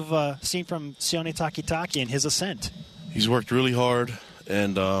what you've seen from Sione Takitaki and his ascent? He's worked really hard,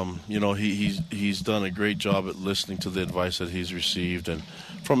 and he's done a great job at listening to the advice that he's received, and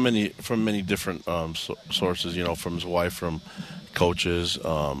from many different sources. From his wife, from coaches,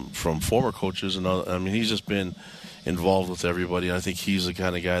 from former coaches, and other, I mean, he's just been involved with everybody. I think he's the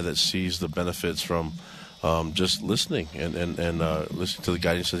kind of guy that sees the benefits from just listening and listening to the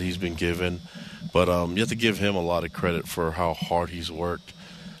guidance that he's been given. But you have to give him a lot of credit for how hard he's worked.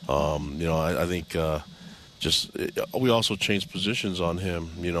 I think. We also changed positions on him,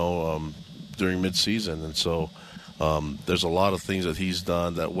 during midseason, and so There's a lot of things that he's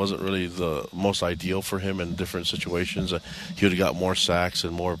done that wasn't really the most ideal for him in different situations. He would have got more sacks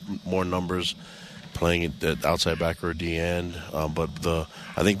and more numbers playing at outside back or D end. But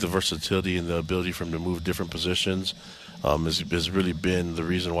I think the versatility and the ability for him to move different positions has really been the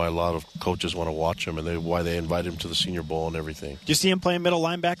reason why a lot of coaches want to watch him and why they invite him to the Senior Bowl and everything. Do you see him playing middle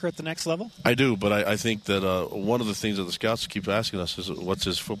linebacker at the next level? I do, but I think that one of the things that the scouts keep asking us is what's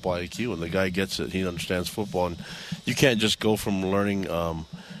his football IQ, and the guy gets it. He understands football, and you can't just go from learning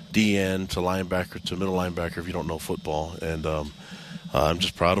DN to linebacker to middle linebacker if you don't know football. And I'm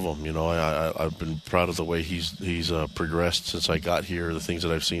just proud of him. I've been proud of the way he's progressed since I got here, the things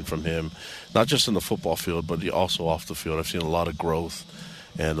that I've seen from him, not just in the football field, but also off the field. I've seen a lot of growth,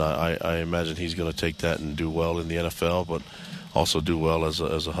 and I imagine he's going to take that and do well in the NFL, but also do well as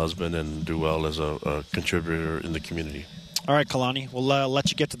a husband and do well as a contributor in the community. All right, Kalani, we'll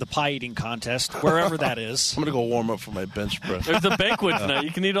let you get to the pie eating contest, wherever that is. I'm going to go warm up for my bench press. There's a banquet tonight.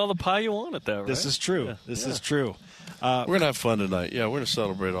 You can eat all the pie you want at that, right? This is true. Yeah. This is true. We're going to have fun tonight. Yeah, we're going to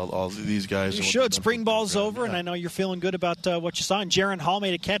celebrate all these guys. You should. Spring ball's over, and I know you're feeling good about what you saw. And Jaron Hall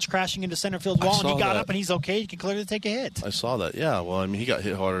made a catch crashing into center field wall, and he got up, and he's okay. You can clearly take a hit. I saw that. Yeah, well, I mean, he got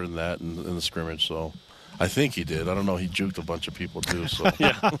hit harder than that in the scrimmage, so I think he did. I don't know. He juked a bunch of people, too. So.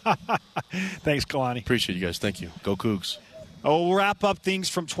 Yeah. Thanks, Kalani. Appreciate you guys. Thank you. Go Cougs. Oh, we'll wrap up things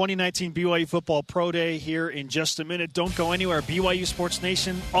from 2019 BYU Football Pro Day here in just a minute. Don't go anywhere. BYU Sports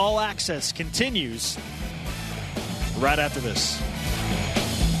Nation All Access continues right after this.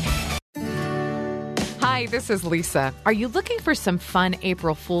 Hi, this is Lisa. Are you looking for some fun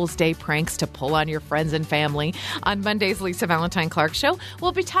April Fool's Day pranks to pull on your friends and family? On Monday's Lisa Valentine Clark Show,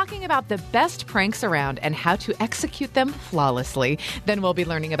 we'll be talking about the best pranks around and how to execute them flawlessly. Then we'll be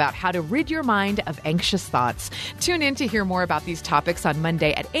learning about how to rid your mind of anxious thoughts. Tune in to hear more about these topics on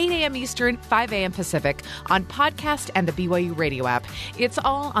Monday at 8 a.m. Eastern, 5 a.m. Pacific on podcast and the BYU Radio app. It's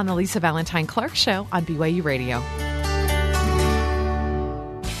all on the Lisa Valentine Clark Show on BYU Radio.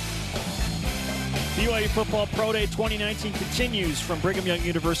 BYU Football Pro Day 2019 continues from Brigham Young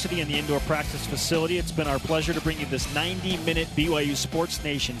University and the indoor practice facility. It's been our pleasure to bring you this 90-minute BYU Sports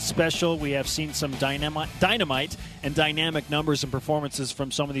Nation special. We have seen some dynamite and dynamic numbers and performances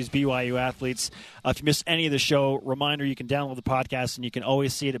from some of these BYU athletes. If you missed any of the show, reminder, you can download the podcast and you can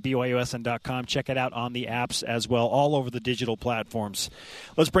always see it at BYUSN.com. Check it out on the apps as well, all over the digital platforms.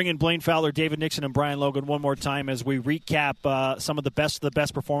 Let's bring in Blaine Fowler, David Nixon, and Brian Logan one more time as we recap some of the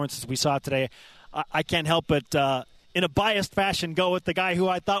best performances we saw today. I can't help but, in a biased fashion, go with the guy who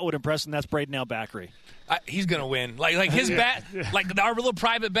I thought would impress, and that's Braden Elbakri. He's going to win. Like his bet, like our little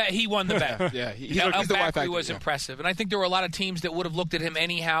private bet, he won the bet. Yeah, he's the Elbakri was impressive. And I think there were a lot of teams that would have looked at him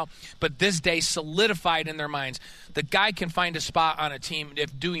anyhow, but this day solidified in their minds. The guy can find a spot on a team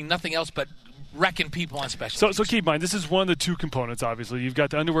if doing nothing else but wrecking people on special. So keep in mind, this is one of the two components, obviously. You've got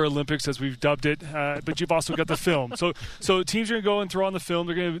the Underwear Olympics, as we've dubbed it, but you've also got the film. So teams are going to go and throw on the film.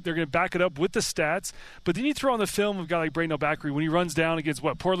 They're going to back it up with the stats. But then you throw on the film of a guy like Braden Elbakri when he runs down against,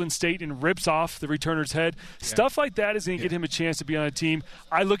 Portland State and rips off the returner's head. Yeah. Stuff like that is going to get him a chance to be on a team.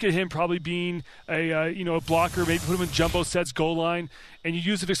 I look at him probably being a blocker, maybe put him in jumbo sets, goal line, and you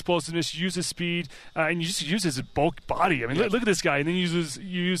use his explosiveness, you use his speed, and you just use his bulk body. I mean, look at this guy. And then you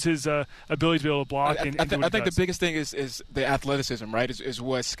use his ability to be able to block. I think the biggest thing is the athleticism, right, is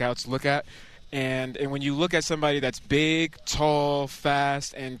what scouts look at. And when you look at somebody that's big, tall,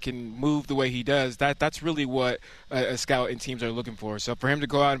 fast, and can move the way he does, that's really what a scout and teams are looking for. So for him to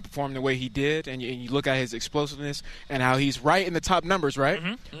go out and perform the way he did, and you look at his explosiveness and how he's right in the top numbers, right?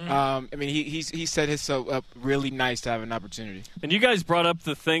 Mm-hmm. Mm-hmm. I mean, he set himself up really nice to have an opportunity. And you guys brought up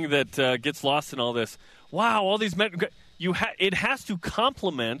the thing that gets lost in all this. Wow, all these men. It has to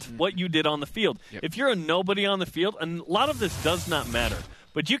complement what you did on the field. Yep. If you're a nobody on the field, and a lot of this does not matter,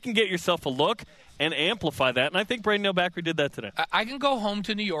 but you can get yourself a look and amplify that, and I think Braden Elbakri did that today. I can go home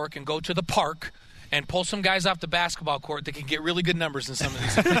to New York and go to the park and pull some guys off the basketball court that can get really good numbers in some of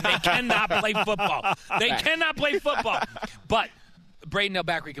these. They cannot play football. They cannot play football. But Braden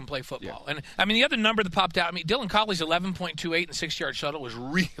Elbakri can play football. Yeah. And, I mean, the other number that popped out, Dylan Colley's 11.28 in the 6-yard shuttle was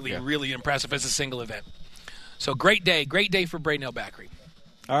really impressive as a single event. So great day for Braden Elbakri.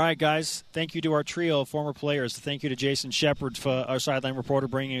 All right, guys. Thank you to our trio of former players. Thank you to Jason Shepard, our sideline reporter,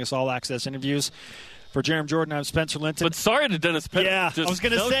 bringing us all access interviews. For Jeremy Jordan, I'm Spencer Linton. But sorry to Dennis Pettit. Yeah, I was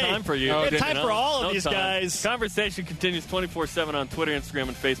going to say. Time for you. Time for all of these guys. Conversation continues 24/7 on Twitter, Instagram,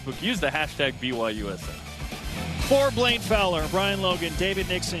 and Facebook. Use the hashtag BYUSN. For Blaine Fowler, Brian Logan, David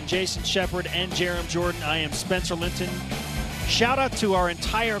Nixon, Jason Shepard, and Jeremy Jordan, I am Spencer Linton. Shout out to our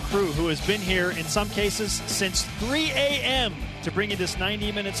entire crew who has been here in some cases since 3 a.m. to bring you this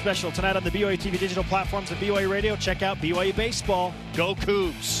 90-minute special tonight on the BYU TV digital platforms and BYU Radio. Check out BYU Baseball. Go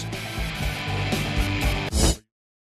Cougs!